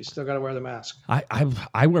mask. You still got to wear the mask.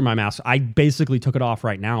 I wear my mask. I basically took it off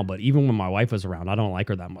right now, but even when my wife is around, I don't like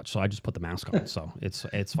her that much, so I just put the mask on. So it's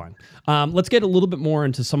fine. Let's get a little bit more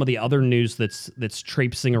into some of the other news that's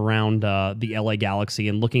traipsing around the LA Galaxy,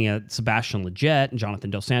 and looking at Sebastian Lletget and Jonathan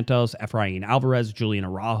Dos Santos, Efrain Alvarez, Julian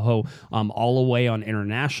Araujo, all away on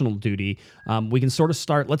international duty. We can let's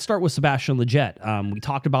start with Sebastian Lletget. We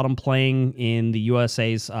talked about him playing in the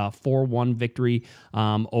USA's 4-1 victory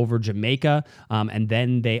over Jamaica. And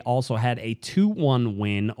then they also had a 2-1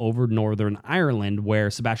 win over Northern Ireland,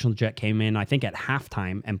 where Sebastian Lletget came in, I think, at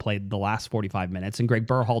halftime and played the last 45 minutes. And Greg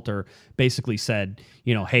Berhalter basically said,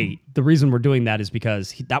 hey, the reason we're doing that is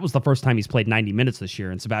because that was the first time he's played 90 minutes this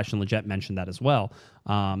year. And Sebastian Lletget mentioned that as well.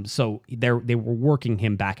 So they were working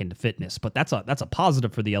him back into fitness. But that's a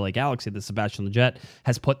positive for the LA Galaxy that Sebastian Lletget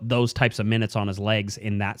has put those types of minutes on his legs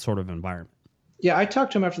in that sort of environment. Yeah, I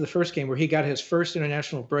talked to him after the first game where he got his first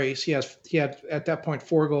international brace. He had at that point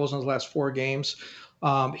 4 goals in his last 4 games.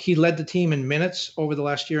 He led the team in minutes over the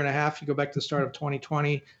last year and a half. You go back to the start of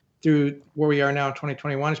 2020, through where we are now in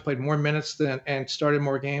 2021. He's played more minutes and started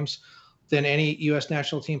more games than any U.S.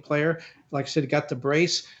 national team player. Like I said, he got the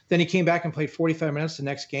brace. Then he came back and played 45 minutes the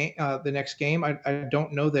next game. I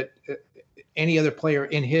don't know that any other player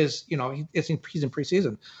in his, he's in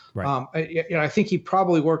preseason. Right. I think he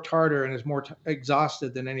probably worked harder and is more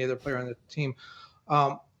exhausted than any other player on the team.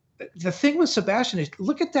 The thing with Sebastian is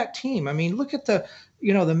look at that team. I mean, look at the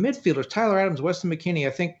midfielders, Tyler Adams, Weston McKennie.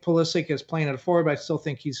 I think Pulisic is playing at a forward, but I still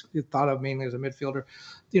think he's thought of mainly as a midfielder.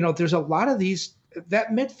 There's a lot of these. That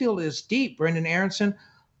midfield is deep. Brendan Aronson,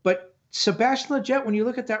 but Sebastian Lletget, when you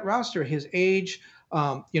look at that roster, his age,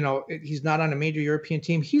 he's not on a major European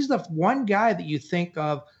team. He's the one guy that you think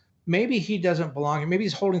of, maybe he doesn't belong, or maybe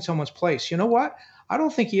he's holding someone's place. You know what? I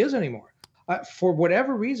don't think he is anymore. For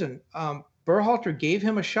whatever reason, Berhalter gave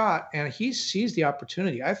him a shot, and he seized the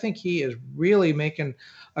opportunity. I think he is really making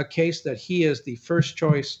a case that he is the first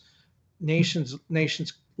choice Nations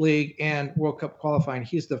League and World Cup qualifying.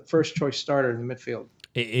 He's the first choice starter in the midfield.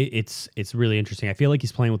 It's really interesting. I feel like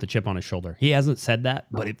he's playing with a chip on his shoulder. He hasn't said that,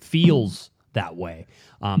 but it feels that way,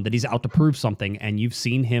 that he's out to prove something. And you've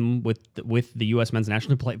seen him with the U.S. men's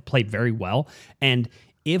national team play very well. And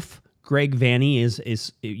if Greg Vanney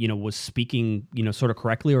was speaking, sort of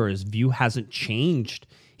correctly, or his view hasn't changed,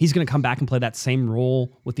 he's going to come back and play that same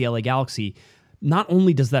role with the LA Galaxy. Not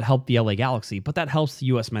only does that help the LA Galaxy, but that helps the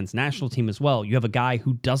U.S. men's national team as well. You have a guy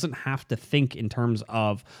who doesn't have to think in terms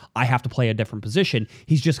of, I have to play a different position.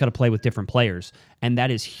 He's just got to play with different players. And that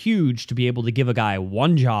is huge to be able to give a guy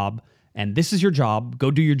one job, and this is your job,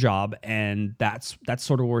 go do your job. And that's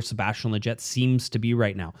sort of where Sebastian Lletget seems to be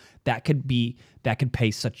right now. That could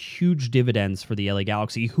pay such huge dividends for the LA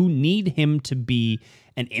Galaxy, who need him to be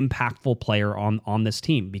an impactful player on this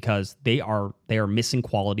team, because they are missing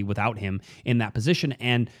quality without him in that position.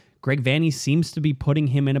 And Greg Vanney seems to be putting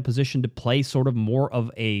him in a position to play sort of more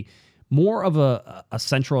of a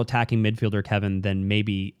central attacking midfielder, Kevin, than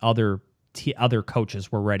maybe other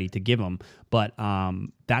coaches were ready to give him. But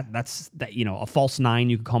that's a false nine.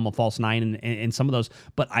 You could call him a false nine in some of those.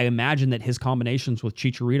 But I imagine that his combinations with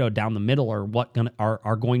Chicharito down the middle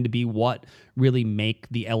are going to be what really make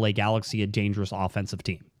the LA Galaxy a dangerous offensive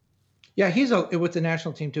team. Yeah, he's with the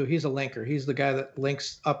national team too. He's a linker. He's the guy that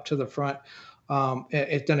links up to the front.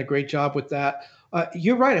 It's done a great job with that.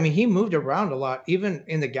 You're right. I mean, he moved around a lot, even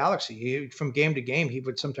in the Galaxy. From game to game, he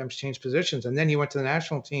would sometimes change positions, and then he went to the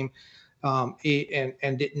national team.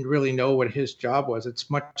 And didn't really know what his job was.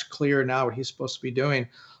 It's much clearer now what he's supposed to be doing.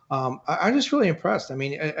 I'm just really impressed. I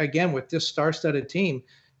mean, again, with this star-studded team,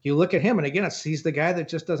 you look at him, and again, he's the guy that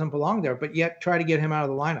just doesn't belong there, but yet try to get him out of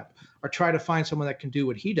the lineup or try to find someone that can do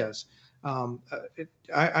what he does.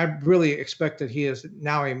 I really expect that he is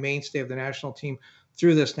now a mainstay of the national team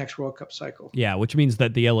through this next World Cup cycle. Yeah, which means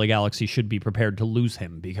that the LA Galaxy should be prepared to lose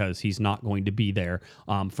him, because he's not going to be there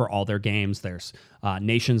for all their games. There's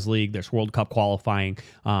Nations League, there's World Cup qualifying,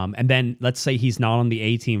 and then let's say he's not on the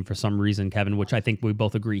A team for some reason, Kevin, which I think we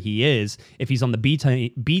both agree he is. If he's on the B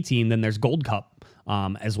team, then there's Gold Cup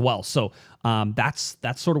as well. So that's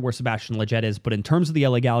sort of where Sebastian Lletget is. But in terms of the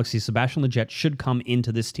LA Galaxy, Sebastian Lletget should come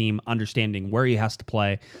into this team understanding where he has to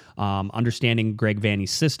play, understanding Greg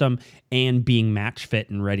Vanney's system, and being match fit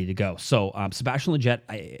and ready to go. So Sebastian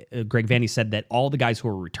Lletget, Greg Vanney said that all the guys who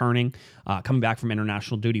are returning, coming back from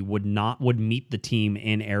international duty, would meet the team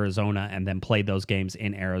in Arizona and then play those games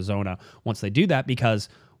in Arizona once they do that, because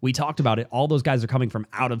we talked about it. All those guys are coming from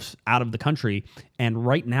out of the country, and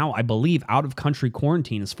right now, I believe out of country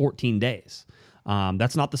quarantine is 14 days.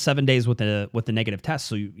 That's not the 7 days with the negative test.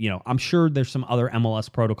 So I'm sure there's some other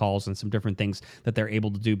MLS protocols and some different things that they're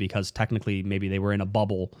able to do, because technically maybe they were in a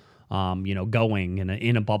bubble, going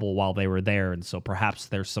in a bubble while they were there, and so perhaps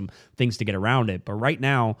there's some things to get around it. But right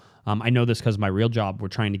now, I know this because my real job, we're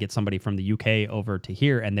trying to get somebody from the UK over to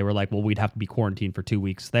here, and they were like, well, we'd have to be quarantined for 2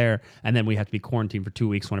 weeks there, and then we have to be quarantined for 2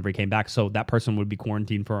 weeks whenever he came back. So that person would be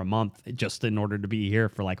quarantined for a month just in order to be here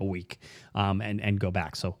for like a week, and go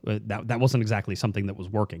back. So that wasn't exactly something that was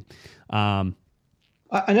working.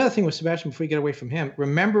 Another thing with Sebastian, before we get away from him,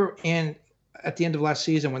 remember at the end of last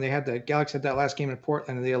season when the Galaxy had that last game in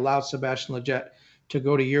Portland and they allowed Sebastian Lletget to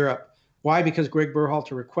go to Europe. Why? Because Greg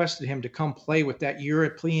Berhalter requested him to come play with that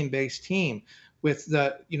European-based team. With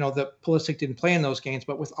the Pulisic didn't play in those games,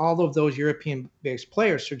 but with all of those European-based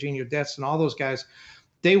players, Sergiño Dest and all those guys,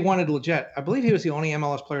 they wanted Lletget. I believe he was the only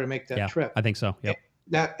MLS player to make that trip. I think so.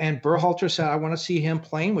 Yep. And Berhalter said, I want to see him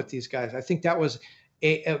playing with these guys. I think that was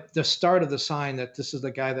the start of the sign that this is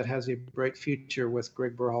the guy that has a bright future with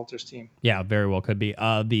Greg Berhalter's team. Yeah, very well could be.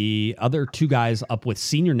 The other two guys up with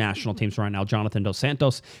senior national teams right now, Jonathan Dos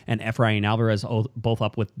Santos and Efrain Alvarez, both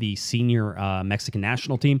up with the senior Mexican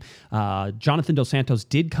national team. Jonathan Dos Santos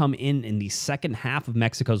did come in the second half of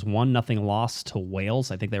Mexico's 1-0 loss to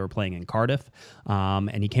Wales. I think they were playing in Cardiff.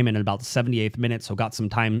 And he came in at about the 78th minute, so got some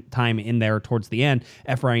time in there towards the end.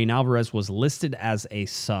 Efrain Alvarez was listed as a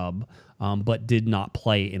sub, but did not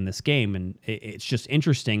play in this game. And it's just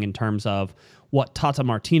interesting in terms of what Tata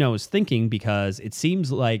Martino is thinking, because it seems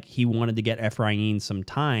like he wanted to get Efrain some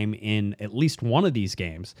time in at least one of these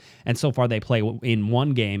games. And so far they play in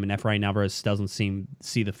one game, and Efrain Alvarez doesn't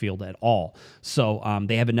see the field at all. So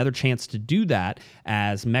they have another chance to do that,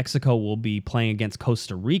 as Mexico will be playing against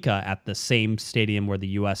Costa Rica at the same stadium where the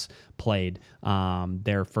U.S. played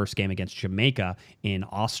their first game against Jamaica in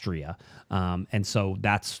Austria. And so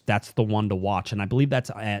that's the one to watch. And I believe that's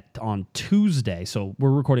on Tuesday. So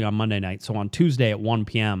we're recording on Monday night. So on Tuesday at 1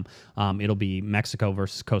 p.m., it'll be Mexico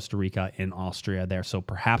versus Costa Rica in Austria there. So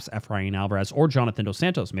perhaps Efrain Alvarez or Jonathan Dos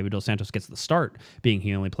Santos. Maybe Dos Santos gets the start, being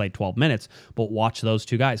he only played 12 minutes. But watch those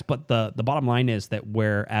two guys. But the bottom line is that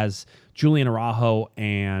whereas Julian Araujo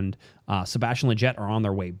and Sebastian Lletget are on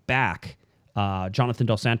their way back, Jonathan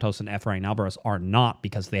Dos Santos and Efrain Alvarez are not,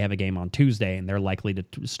 because they have a game on Tuesday and they're likely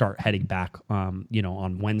to start heading back,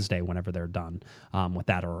 on Wednesday whenever they're done with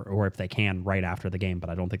that, or if they can right after the game. But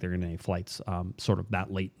I don't think they're going to any flights sort of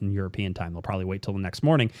that late in European time. They'll probably wait till the next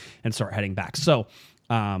morning and start heading back. So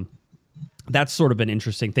that's sort of an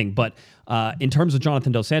interesting thing. But in terms of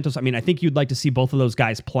Jonathan Dos Santos, I mean, I think you'd like to see both of those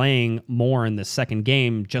guys playing more in the second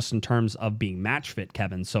game, just in terms of being match fit,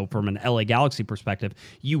 Kevin. So from an LA Galaxy perspective,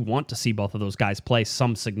 you want to see both of those guys play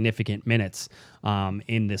some significant minutes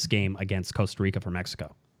in this game against Costa Rica for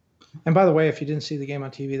Mexico. And by the way, if you didn't see the game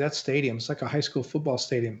on TV, that stadium, it's like a high school football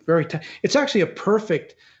stadium. It's actually a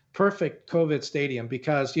perfect COVID stadium,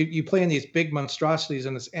 because you play in these big monstrosities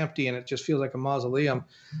and it's empty and it just feels like a mausoleum.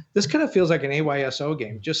 This kind of feels like an AYSO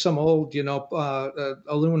game, just some old,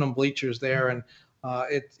 aluminum bleachers there. And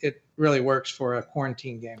it really works for a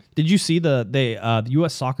quarantine game. Did you see the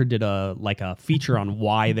U.S. Soccer did a feature on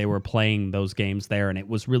why they were playing those games there? And it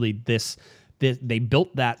was really they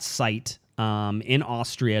built that site in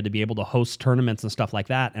Austria to be able to host tournaments and stuff like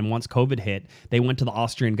that. And once COVID hit, they went to the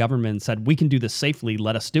Austrian government and said, we can do this safely,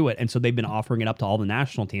 let us do it. And so they've been offering it up to all the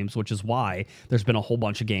national teams, which is why there's been a whole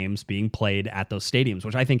bunch of games being played at those stadiums,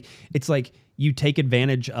 which I think it's like you take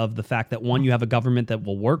advantage of the fact that, one, you have a government that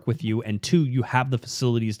will work with you, and two, you have the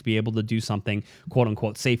facilities to be able to do something quote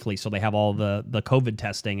unquote safely. So they have all the COVID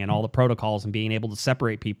testing and all the protocols and being able to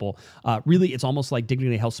separate people. Really, it's almost like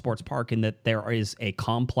Dignity Health Sports Park, in that there is a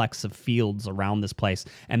complex of fields around this place,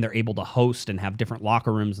 and they're able to host and have different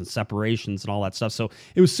locker rooms and separations and all that stuff. So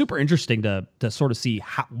it was super interesting to sort of see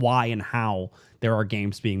why and how there are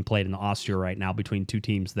games being played in Austria right now between two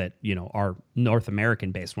teams that, are North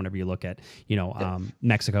American based whenever you look at,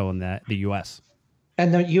 Mexico and the U.S.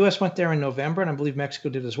 And the U.S. went there in November, and I believe Mexico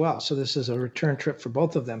did as well. So this is a return trip for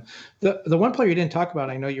both of them. The one player you didn't talk about,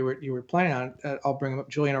 I know you were planning on, I'll bring him up,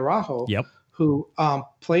 Julian Araujo. Yep. Who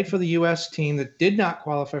played for the U.S. team that did not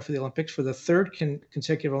qualify for the Olympics for the third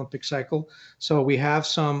consecutive Olympic cycle. So we have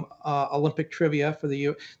some Olympic trivia for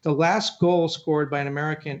the last goal scored by an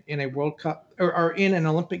American in a World Cup or in an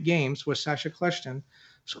Olympic Games was Sasha Kleshtin,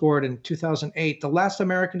 scored in 2008. The last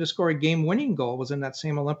American to score a game-winning goal was in that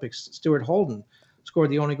same Olympics. Stuart Holden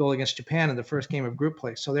scored the only goal against Japan in the first game of group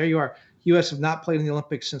play. So there you are. U.S. have not played in the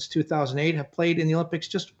Olympics since 2008, have played in the Olympics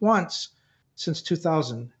just once since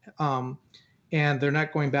 2000. And they're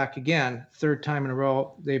not going back again. Third time in a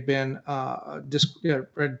row, they've been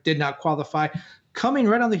did not qualify, coming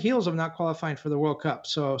right on the heels of not qualifying for the World Cup.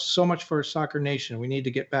 So much for Soccer Nation. We need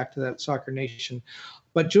to get back to that Soccer Nation.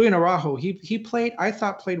 But Julian Araujo, he played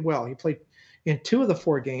well. He played in 2 of the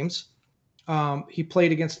 4 games. He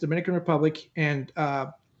played against the Dominican Republic and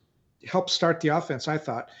helped start the offense, I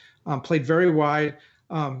thought. Played very wide,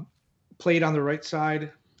 played on the right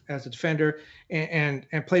side as a defender, and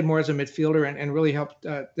played more as a midfielder, and really helped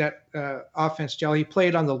that offense gel. He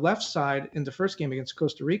played on the left side in the first game against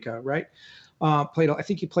Costa Rica, right? I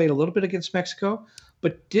think he played a little bit against Mexico,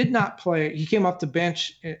 but did not play. He came off the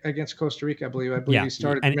bench against Costa Rica, I believe. He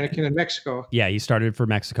started Dominican and Mexico. Yeah, he started for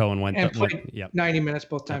Mexico and played 90 minutes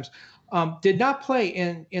both times. Did not play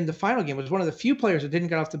in the final game. Was one of the few players that didn't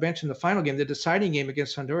get off the bench in the final game, the deciding game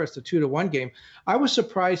against Honduras, the 2-1 game. I was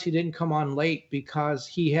surprised he didn't come on late, because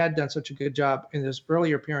he had done such a good job in his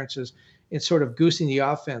earlier appearances in sort of goosing the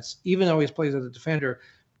offense, even though he plays as a defender,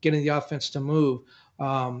 getting the offense to move.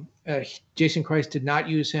 Jason Christ did not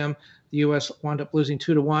use him. The U.S. wound up losing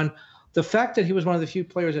 2-1. The fact that he was one of the few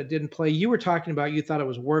players that didn't play, you were talking about, you thought it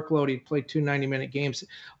was workload. He played 2 90-minute games.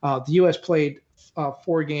 The U.S. played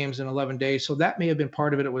 4 games in 11 days, so that may have been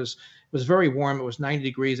part of it. It was very warm. It was 90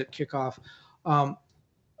 degrees at kickoff.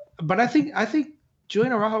 But I think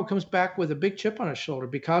Julian Araujo comes back with a big chip on his shoulder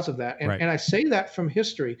because of that. And I say that from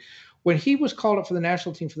history. When he was called up for the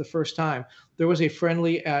national team for the first time, there was a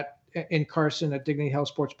friendly in Carson at Dignity Health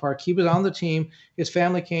Sports Park. He was on the team. His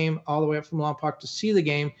family came all the way up from Lompoc to see the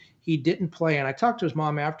game. He didn't play. And I talked to his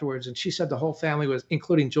mom afterwards, and she said the whole family was,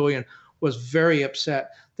 including Julian, was very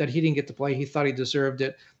upset that he didn't get to play. He thought he deserved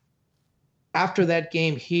it. After that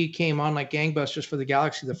game, he came on like gangbusters for the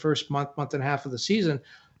Galaxy the first month and a half of the season.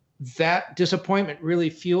 That disappointment really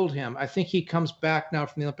fueled him. I think he comes back now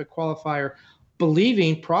from the Olympic qualifier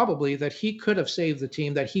believing probably that he could have saved the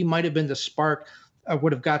team, that he might have been the spark,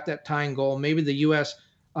 would have got that tying goal. Maybe the U.S.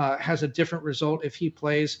 Has a different result if he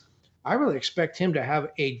plays. I really expect him to have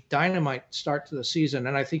a dynamite start to the season,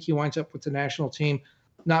 and I think he winds up with the national team,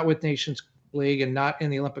 not with Nations League and not in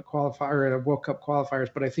the Olympic qualifier or World Cup qualifiers,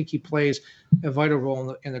 but I think he plays a vital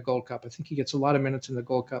role in the Gold Cup. I think he gets a lot of minutes in the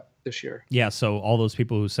Gold Cup this year. Yeah, so all those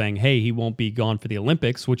people who are saying, hey, he won't be gone for the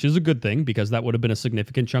Olympics, which is a good thing because that would have been a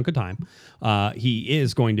significant chunk of time. He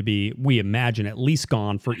is going to be, we imagine, at least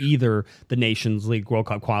gone for either the Nations League World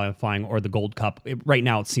Cup qualifying or the Gold Cup. Right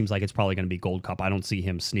now, it seems like it's probably going to be Gold Cup. I don't see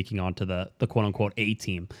him sneaking onto the quote-unquote A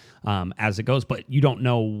team as it goes, but you don't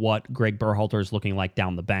know what Greg Berhalter is looking like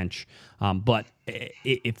down the bench. But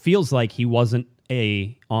it feels like he wasn't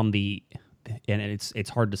on the, and it's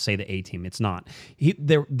hard to say the A team. It's not.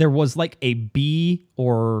 There was like a B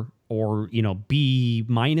or B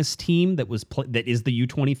minus team that was that is the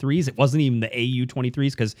U23s. It wasn't even the A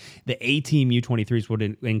U23s because the A team U23s would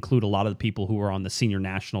include a lot of the people who were on the senior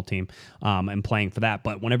national team and playing for that.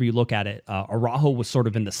 But whenever you look at it, Araujo was sort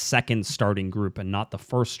of in the second starting group and not the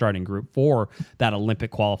first starting group for that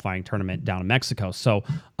Olympic qualifying tournament down in Mexico. So,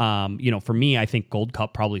 for me, I think Gold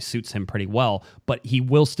Cup probably suits him pretty well, but he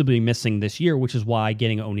will still be missing this year, which is why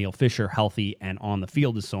getting O'Neal Fisher healthy and on the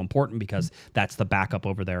field is so important because that's the backup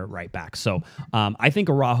over there right back. So I think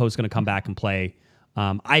Araujo is going to come back and play.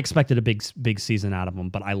 I expected a big season out of him,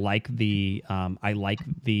 but I like the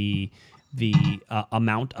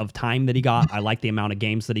amount of time that he got. I like the amount of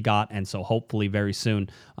games that he got, and so hopefully very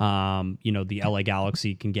soon, the LA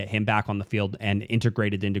Galaxy can get him back on the field and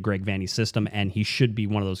integrated into Greg Vanney's system, and he should be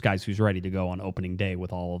one of those guys who's ready to go on opening day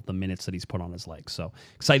with all of the minutes that he's put on his legs. So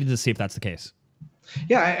excited to see if that's the case.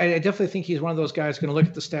 Yeah, I definitely think he's one of those guys going to look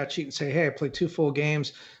at the stat sheet and say, hey, I played 2 full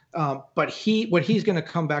games. But what he's going to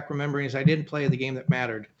come back remembering is I didn't play the game that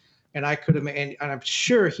mattered. And I could have made, and I'm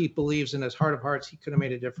sure he believes in his heart of hearts, he could have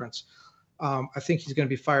made a difference. I think he's going to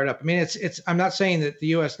be fired up. I mean, I'm not saying that the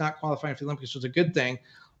U.S. not qualifying for the Olympics was a good thing,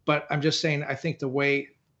 but I'm just saying I think the way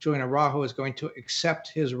Julian Araujo is going to accept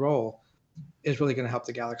his role is really going to help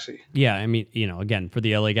the Galaxy. Yeah, I mean, again, for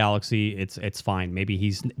the LA Galaxy, it's fine. Maybe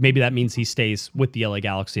that means he stays with the LA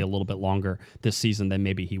Galaxy a little bit longer this season than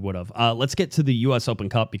maybe he would have. Let's get to the U.S. Open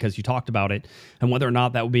Cup because you talked about it and whether or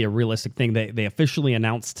not that would be a realistic thing. They officially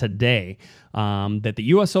announced today that the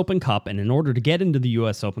U.S. Open Cup, and in order to get into the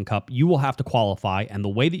U.S. Open Cup, you will have to qualify. And the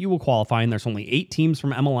way that you will qualify, and there's only 8 teams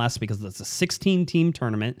from MLS because it's a 16-team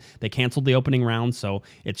tournament. They canceled the opening round, so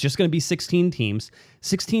it's just going to be 16 teams.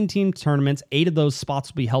 16-team tournaments, 8 of those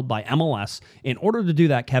spots will be held by MLS. In order to do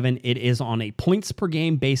that, Kevin, it is on a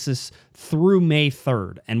points-per-game basis through May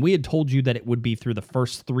 3rd. And we had told you that it would be through the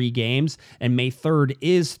first 3 games, and May 3rd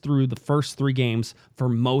is through the first 3 games for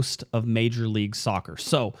most of Major League Soccer.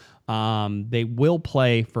 So they will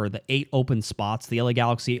play for the 8 open spots, the LA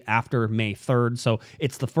Galaxy, after May 3rd. So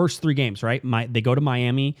it's the first 3 games, right? They go to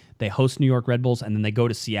Miami, they host New York Red Bulls, and then they go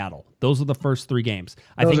to Seattle. Those are the first 3 games.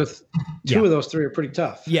 I think 2 of those 3 are pretty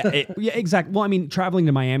tough. Yeah, exactly. Well, I mean, traveling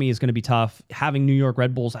to Miami is going to be tough. Having New York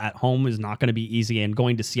Red Bulls at home is not going to be easy, and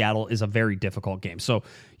going to Seattle is a very difficult game. So,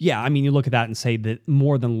 yeah, I mean, you look at that and say that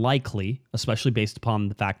more than likely, especially based upon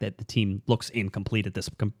the fact that the team looks incomplete at this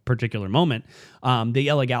particular moment,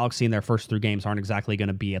 the LA Galaxy in their first 3 games aren't exactly going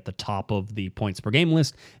to be at the top of the points per game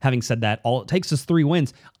list. Having said that, all it takes is 3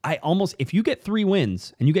 wins. If you get 3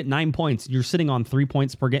 wins and you get 9 points, you're sitting on 3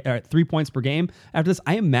 points per game. 3 points per game. After this,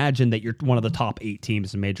 I imagine that you're one of the top 8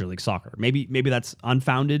 teams in Major League Soccer. Maybe that's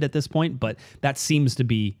unfounded at this point, but that seems to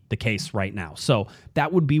be the case right now. So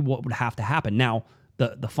that would be what would have to happen. Now,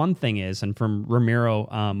 the fun thing is, and from Ramiro,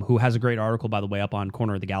 who has a great article, by the way, up on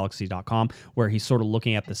cornerofthegalaxy.com, where he's sort of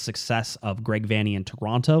looking at the success of Greg Vanney in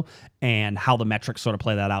Toronto and how the metrics sort of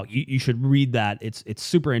play that out. You should read that. It's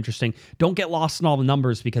super interesting. Don't get lost in all the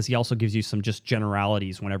numbers, because he also gives you some just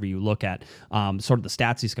generalities whenever you look at sort of the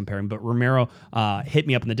stats he's comparing. But Ramiro hit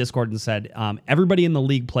me up in the Discord and said, everybody in the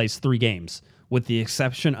league plays 3 games, with the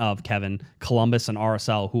exception of Kevin, Columbus, and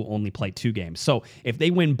RSL, who only play 2 games. So if they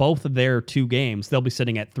win both of their 2 games, they'll be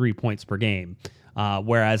sitting at 3 points per game,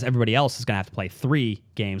 whereas everybody else is going to have to play 3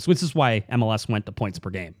 games, which is why MLS went to points per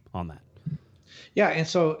game on that. Yeah, and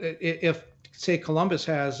so if, say, Columbus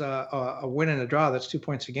has a win and a draw, that's 2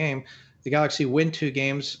 points a game. The Galaxy win 2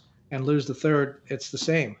 games and lose the third, it's the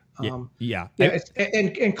same.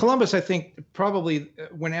 And Columbus, I think, probably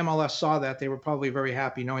when MLS saw that, they were probably very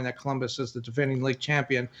happy knowing that Columbus is the defending league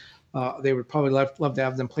champion. They would probably love to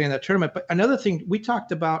have them play in that tournament. But another thing, we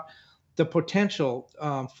talked about the potential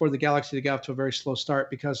for the Galaxy to get off to a very slow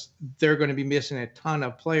start, because they're going to be missing a ton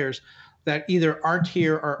of players that either aren't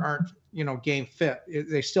here or aren't, game fit.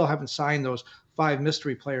 They still haven't signed those 5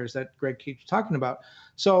 mystery players that Greg keeps talking about.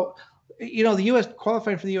 So, the U.S.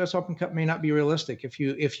 qualifying for the U.S. Open Cup may not be realistic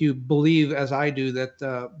if you believe, as I do,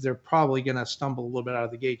 that they're probably going to stumble a little bit out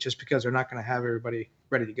of the gate, just because they're not going to have everybody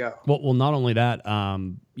ready to go. Well, not only that,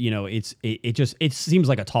 it seems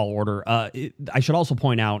like a tall order. I should also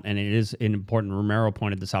point out, and it is important, Romero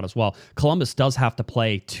pointed this out as well, Columbus does have to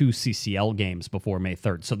play 2 CCL games before May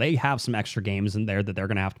 3rd. So they have some extra games in there that they're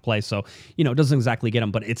going to have to play. So, it doesn't exactly get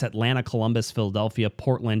them, but it's Atlanta, Columbus, Philadelphia,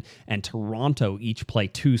 Portland, and Toronto each play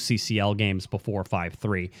 2 CCL games before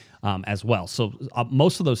 5-3 as well. So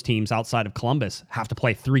most of those teams outside of Columbus have to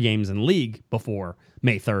play 3 games in league before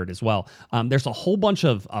May 3rd as well. There's a whole bunch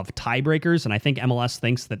of tiebreakers, and I think MLS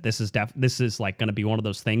thinks that this is like going to be one of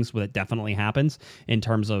those things where it definitely happens in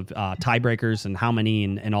terms of tiebreakers and how many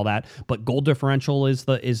and all that. But goal differential is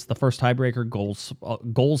the first tiebreaker.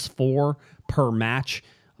 Goals for per match,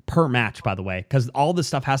 by the way, because all this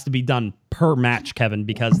stuff has to be done per match, Kevin,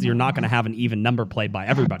 because you're not going to have an even number played by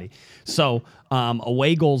everybody. So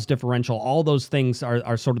away goals differential, all those things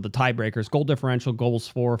are sort of the tiebreakers. Goal differential, goals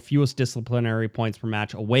for, fewest disciplinary points per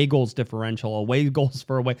match, away goals differential, away goals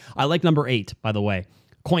for away. I like number 8, by the way.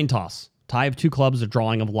 Coin toss. Tie of 2 clubs or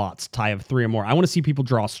drawing of lots. Tie of 3 or more. I want to see people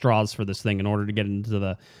draw straws for this thing in order to get into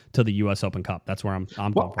the U.S. Open Cup. That's where I'm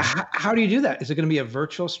going for. How do you do that? Is it going to be a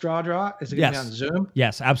virtual straw draw? Is it going to be on Zoom?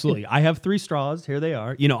 Yes, absolutely. I have 3 straws. Here they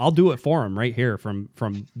are. I'll do it for them right here from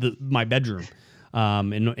my bedroom.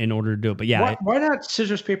 In order to do it, but yeah, why not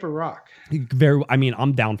scissors, paper, rock?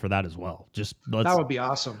 I'm down for that as well. That would be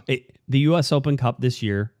awesome. The U.S. Open Cup this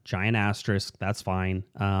year, giant asterisk. That's fine.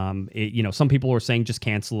 Some people are saying just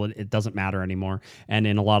cancel it. It doesn't matter anymore. And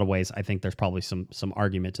in a lot of ways, I think there's probably some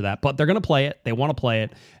argument to that. But they're going to play it. They want to play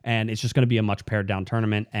it, and it's just going to be a much pared down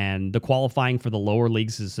tournament. And the qualifying for the lower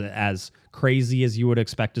leagues is as crazy as you would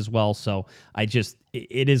expect as well. So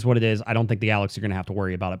it is what it is. I don't think the Galaxy are going to have to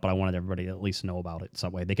worry about it, but I wanted everybody to at least know about it, so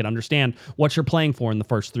that way they can understand what you're playing for in the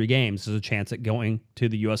first 3 games. There's a chance at going to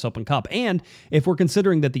the U.S. Open Cup. And if we're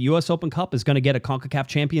considering that the U.S. Open Cup is going to get a CONCACAF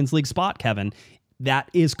Champions League spot, Kevin, that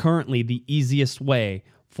is currently the easiest way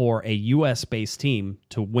for a U.S.-based team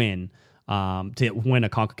to win a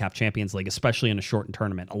CONCACAF Champions League, especially in a shortened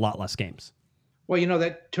tournament, a lot less games. Well,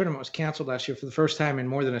 that tournament was canceled last year for the first time in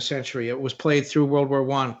more than a century. It was played through World War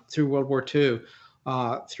I, through World War II,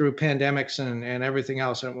 through pandemics and everything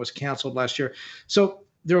else, and it was canceled last year. So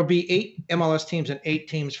there will be 8 MLS teams and 8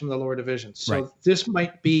 teams from the lower divisions. So This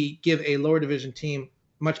might give a lower division team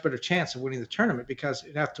much better chance of winning the tournament, because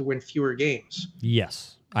it'd have to win fewer games.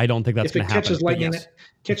 Yes. I don't think that's going to happen. If it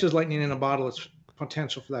catches lightning in a bottle, it's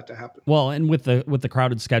potential for that to happen. Well, and with the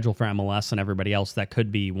crowded schedule for MLS and everybody else, that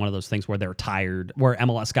could be one of those things where they're tired, where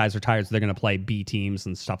MLS guys are tired, so they're going to play B teams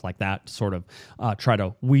and stuff like that, sort of try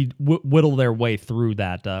to whittle their way through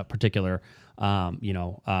that particular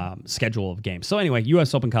schedule of games. So anyway,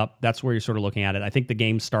 U.S. Open Cup, that's where you're sort of looking at it. I think the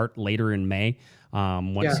games start later in May.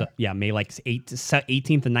 May like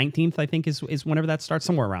 18th and 19th, I think is whenever that starts,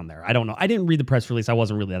 somewhere around there. I don't know. I didn't read the press release. I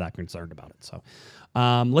wasn't really that concerned about it. So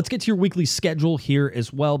let's get to your weekly schedule here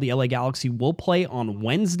as well. The LA Galaxy will play on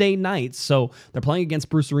Wednesday nights. So they're playing against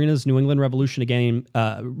Bruce Arena's New England Revolution again.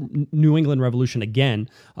 The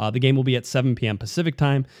game will be at 7 p.m. Pacific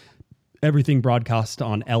time. Everything broadcast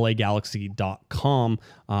on LAGalaxy.com.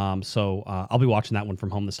 So I'll be watching that one from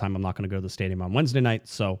home this time. I'm not going to go to the stadium on Wednesday night.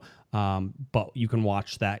 So, but you can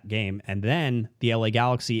watch that game. And then the LA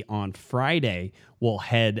Galaxy on Friday will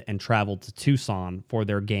head and travel to Tucson for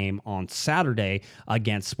their game on Saturday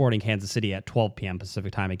against Sporting Kansas City at 12 p.m.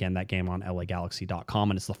 Pacific time. Again, that game on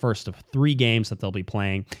LAGalaxy.com. And it's the first of 3 games that they'll be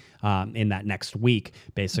playing in that next week.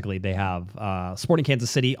 Basically, they have Sporting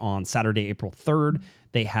Kansas City on Saturday, April 3rd.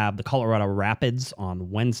 They have the Colorado Rapids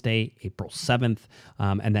on Wednesday, April 7th,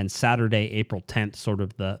 and then Saturday, April 10th, sort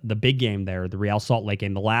of the big game there, the Real Salt Lake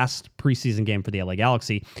game, the last preseason game for the LA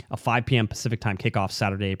Galaxy, a 5 p.m. Pacific time kickoff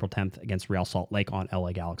Saturday, April 10th against Real Salt Lake on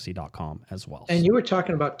LAGalaxy.com as well. And you were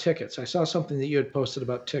talking about tickets. I saw something that you had posted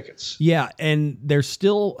about tickets. Yeah, and there's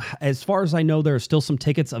still, as far as I know, there are still some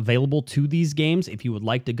tickets available to these games. If you would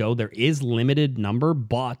like to go, there is limited number,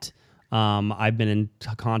 but I've been in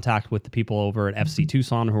contact with the people over at FC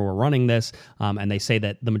Tucson who are running this, and they say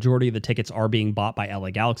that the majority of the tickets are being bought by LA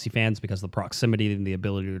Galaxy fans because of the proximity and the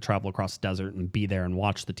ability to travel across the desert and be there and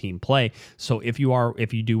watch the team play. So if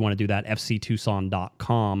you do want to do that,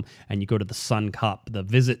 fctucson.com, and you go to the Sun Cup, the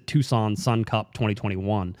Visit Tucson Sun Cup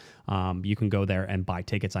 2021, you can go there and buy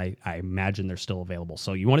tickets. I imagine they're still available.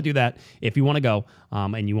 So you want to do that if you want to go,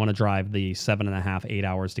 and you want to drive the 7.5, 8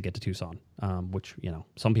 hours to get to Tucson, which,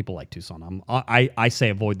 some people like Tucson. I say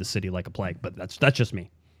avoid the city like a plague, but that's just me.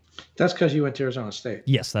 That's because you went to Arizona State.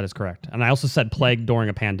 Yes, that is correct. And I also said plague during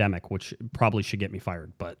a pandemic, which probably should get me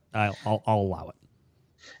fired, but I'll allow it.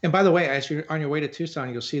 And by the way, as you're on your way to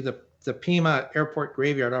Tucson, you'll see the Pima Airport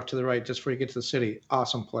Graveyard off to the right, just before you get to the city.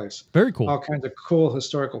 Awesome place. Very cool. All kinds of cool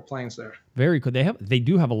historical planes there. Very cool. They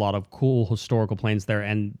do have a lot of cool historical planes there.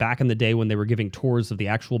 And back in the day when they were giving tours of the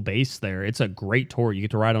actual base there, it's a great tour. You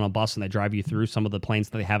get to ride on a bus and they drive you through some of the planes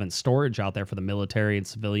that they have in storage out there for the military and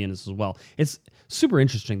civilians as well. It's super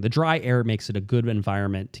interesting. The dry air makes it a good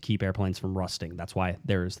environment to keep airplanes from rusting. That's why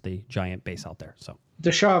there's the giant base out there. So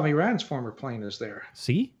the Shah of Iran's former plane is there.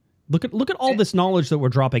 See? Look at all this knowledge that we're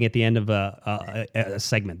dropping at the end of a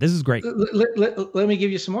segment. This is great. Let me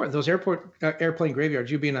give you some more. Those airplane graveyards,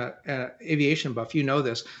 you being an aviation buff, you know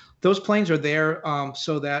this. Those planes are there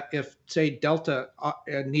so that if, say, Delta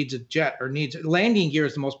needs a jet or needs landing gear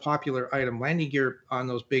is the most popular item. Landing gear on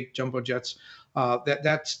those big jumbo jets,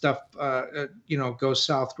 that stuff goes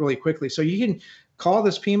south really quickly. So you can call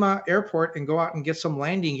this Pima Airport and go out and get some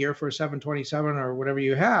landing gear for a 727 or whatever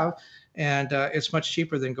you have. And it's much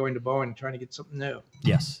cheaper than going to Boeing and trying to get something new.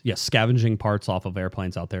 Yes. Scavenging parts off of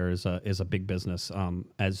airplanes out there is a big business,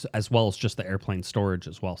 as well as just the airplane storage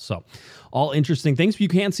as well. So, all interesting things. You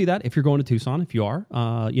can see that if you're going to Tucson. If you are,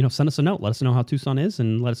 send us a note. Let us know how Tucson is,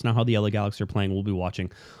 and let us know how the LA Galaxy are playing. We'll be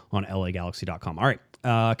watching on LAGalaxy.com. All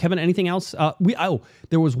right, Kevin. Anything else?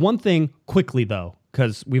 There was one thing quickly though,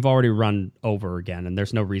 because we've already run over again, and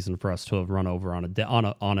there's no reason for us to have run over on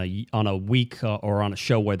a week or on a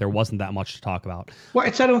show where there wasn't that much to talk about. Well, I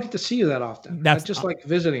don't get to see you that often. I just like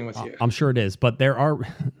visiting with you. I'm sure it is, but there are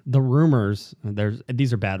the rumors.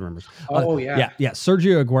 These are bad rumors. Yeah.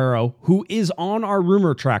 Sergio Aguero, who is on our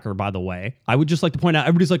rumor tracker, by the way. I would just like to point out,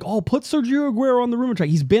 everybody's like, "Oh, put Sergio Aguero on the rumor track."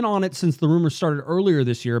 He's been on it since the rumors started earlier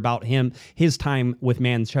this year about his time with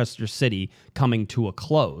Manchester City coming to a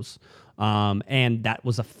close. And that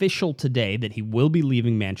was official today that he will be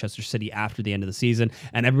leaving Manchester City after the end of the season.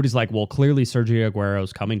 And everybody's like, well, clearly Sergio Aguero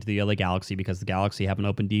is coming to the LA Galaxy because the Galaxy have an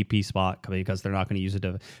open DP spot because they're not going to use it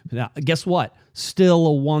to. Now, guess what? Still a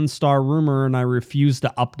 1-star rumor, and I refuse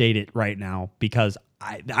to update it right now because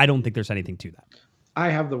I don't think there's anything to that. I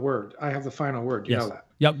have the word. I have the final word. You know that.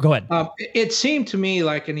 Yep, go ahead. It seemed to me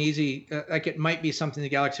like an easy, like it might be something the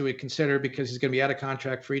Galaxy would consider because he's going to be out of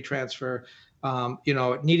contract, free transfer.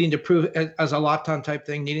 Needing to prove as a Laton type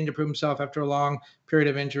thing, needing to prove himself after a long period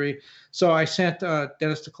of injury. So I sent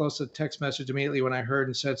Dennis DeClose a text message immediately when I heard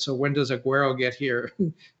and said, "So when does Aguero get here?"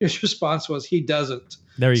 His response was, "He doesn't."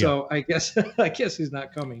 There you go. So I guess he's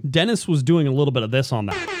not coming. Dennis was doing a little bit of this on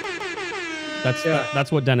that.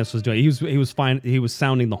 That's what Dennis was doing. He was fine. He was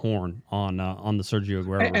sounding the horn on the Sergio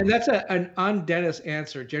Aguero. And that's an un-Dennis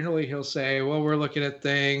answer. Generally, he'll say, "Well, we're looking at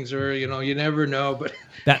things," or you never know. But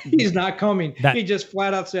he's not coming. He just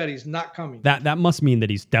flat out said he's not coming. That must mean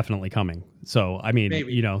that he's definitely coming. So I mean,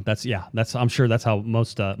 maybe. That's I'm sure that's how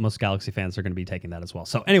most Galaxy fans are going to be taking that as well.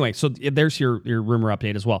 So anyway, so there's your rumor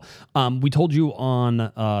update as well. We told you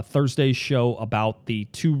on Thursday's show about the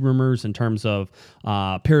 2 rumors in terms of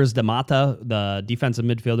Pires de Mata, the defensive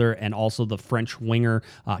midfielder, and also the French winger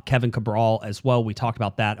Kevin Cabral as well. We talked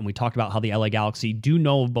about that, and we talked about how the LA Galaxy do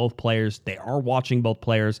know of both players. They are watching both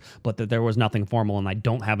players, but that there was nothing formal, and I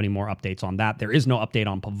don't have any more updates on that. There is no update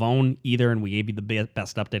on Pavone either, and we gave you the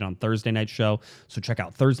best update on Thursday night show. So check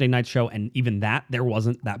out Thursday night show. And even that, there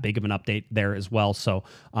wasn't that big of an update there as well. So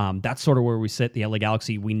that's sort of where we sit, the LA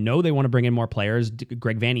Galaxy. We know they want to bring in more players.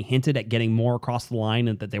 Greg Vanney hinted at getting more across the line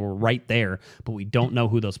and that they were right there, but we don't know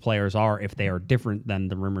who those players are, if they are different than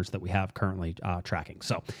the rumors that we have currently tracking.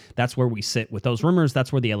 So that's where we sit with those rumors.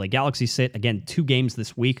 That's where the LA Galaxy sit. Again, 2 games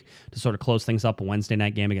this week to sort of close things up. A Wednesday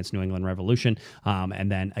night game against New England Revolution,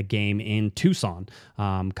 and then a game in Tucson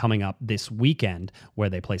coming up this weekend where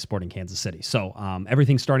they play Sporting Kansas City. So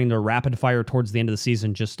everything's starting to rapid fire towards the end of the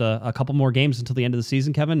season. Just a couple more games until the end of the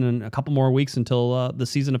season, Kevin, and a couple more weeks until the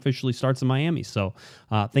season officially starts in Miami. So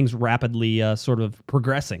things rapidly sort of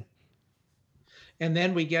progressing. And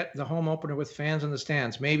then we get the home opener with fans in the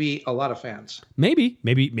stands, maybe a lot of fans. Maybe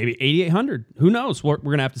 8,800. Who knows? We're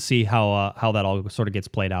going to have to see how that all sort of gets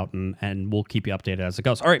played out, and we'll keep you updated as it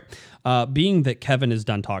goes. All right. Being that Kevin is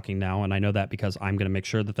done talking now, and I know that because I'm going to make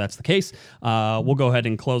sure that that's the case, we'll go ahead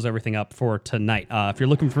and close everything up for tonight. If you're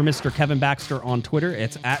looking for Mr. Kevin Baxter on Twitter,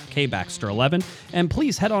 it's at KBaxter11. And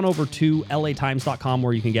please head on over to LATimes.com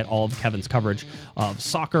where you can get all of Kevin's coverage of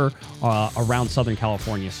soccer around Southern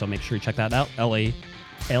California. So make sure you check that out.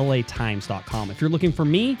 LATimes.com. If you're looking for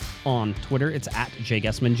me on Twitter, it's at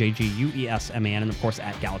JGuessman, JGUESMAN, and of course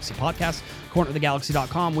at Galaxy Podcast,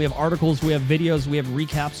 cornerofthegalaxy.com. We have articles, we have videos, we have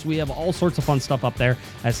recaps, we have all sorts of fun stuff up there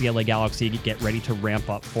as the LA Galaxy get ready to ramp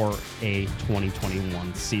up for a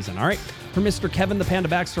 2021 season. All right, for Mr. Kevin the Panda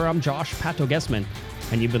Baxter, I'm Josh Pato Guessman,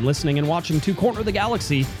 and you've been listening and watching to Corner of the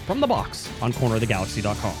Galaxy from the box on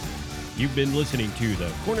cornerofthegalaxy.com. You've been listening to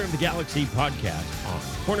the Corner of the Galaxy podcast on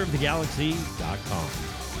cornerofthegalaxy.com.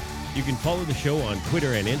 You can follow the show on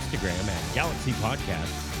Twitter and Instagram at Galaxy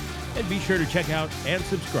Podcast. And be sure to check out and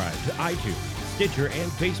subscribe to iTunes, Stitcher, and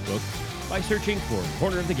Facebook by searching for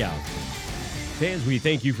Corner of the Galaxy. Fans, we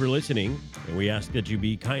thank you for listening, and we ask that you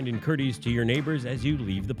be kind and courteous to your neighbors as you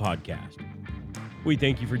leave the podcast. We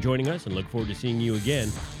thank you for joining us and look forward to seeing you again.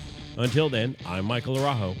 Until then, I'm Michael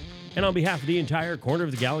Araujo, and on behalf of the entire Corner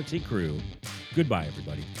of the Galaxy crew, goodbye,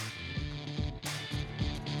 everybody.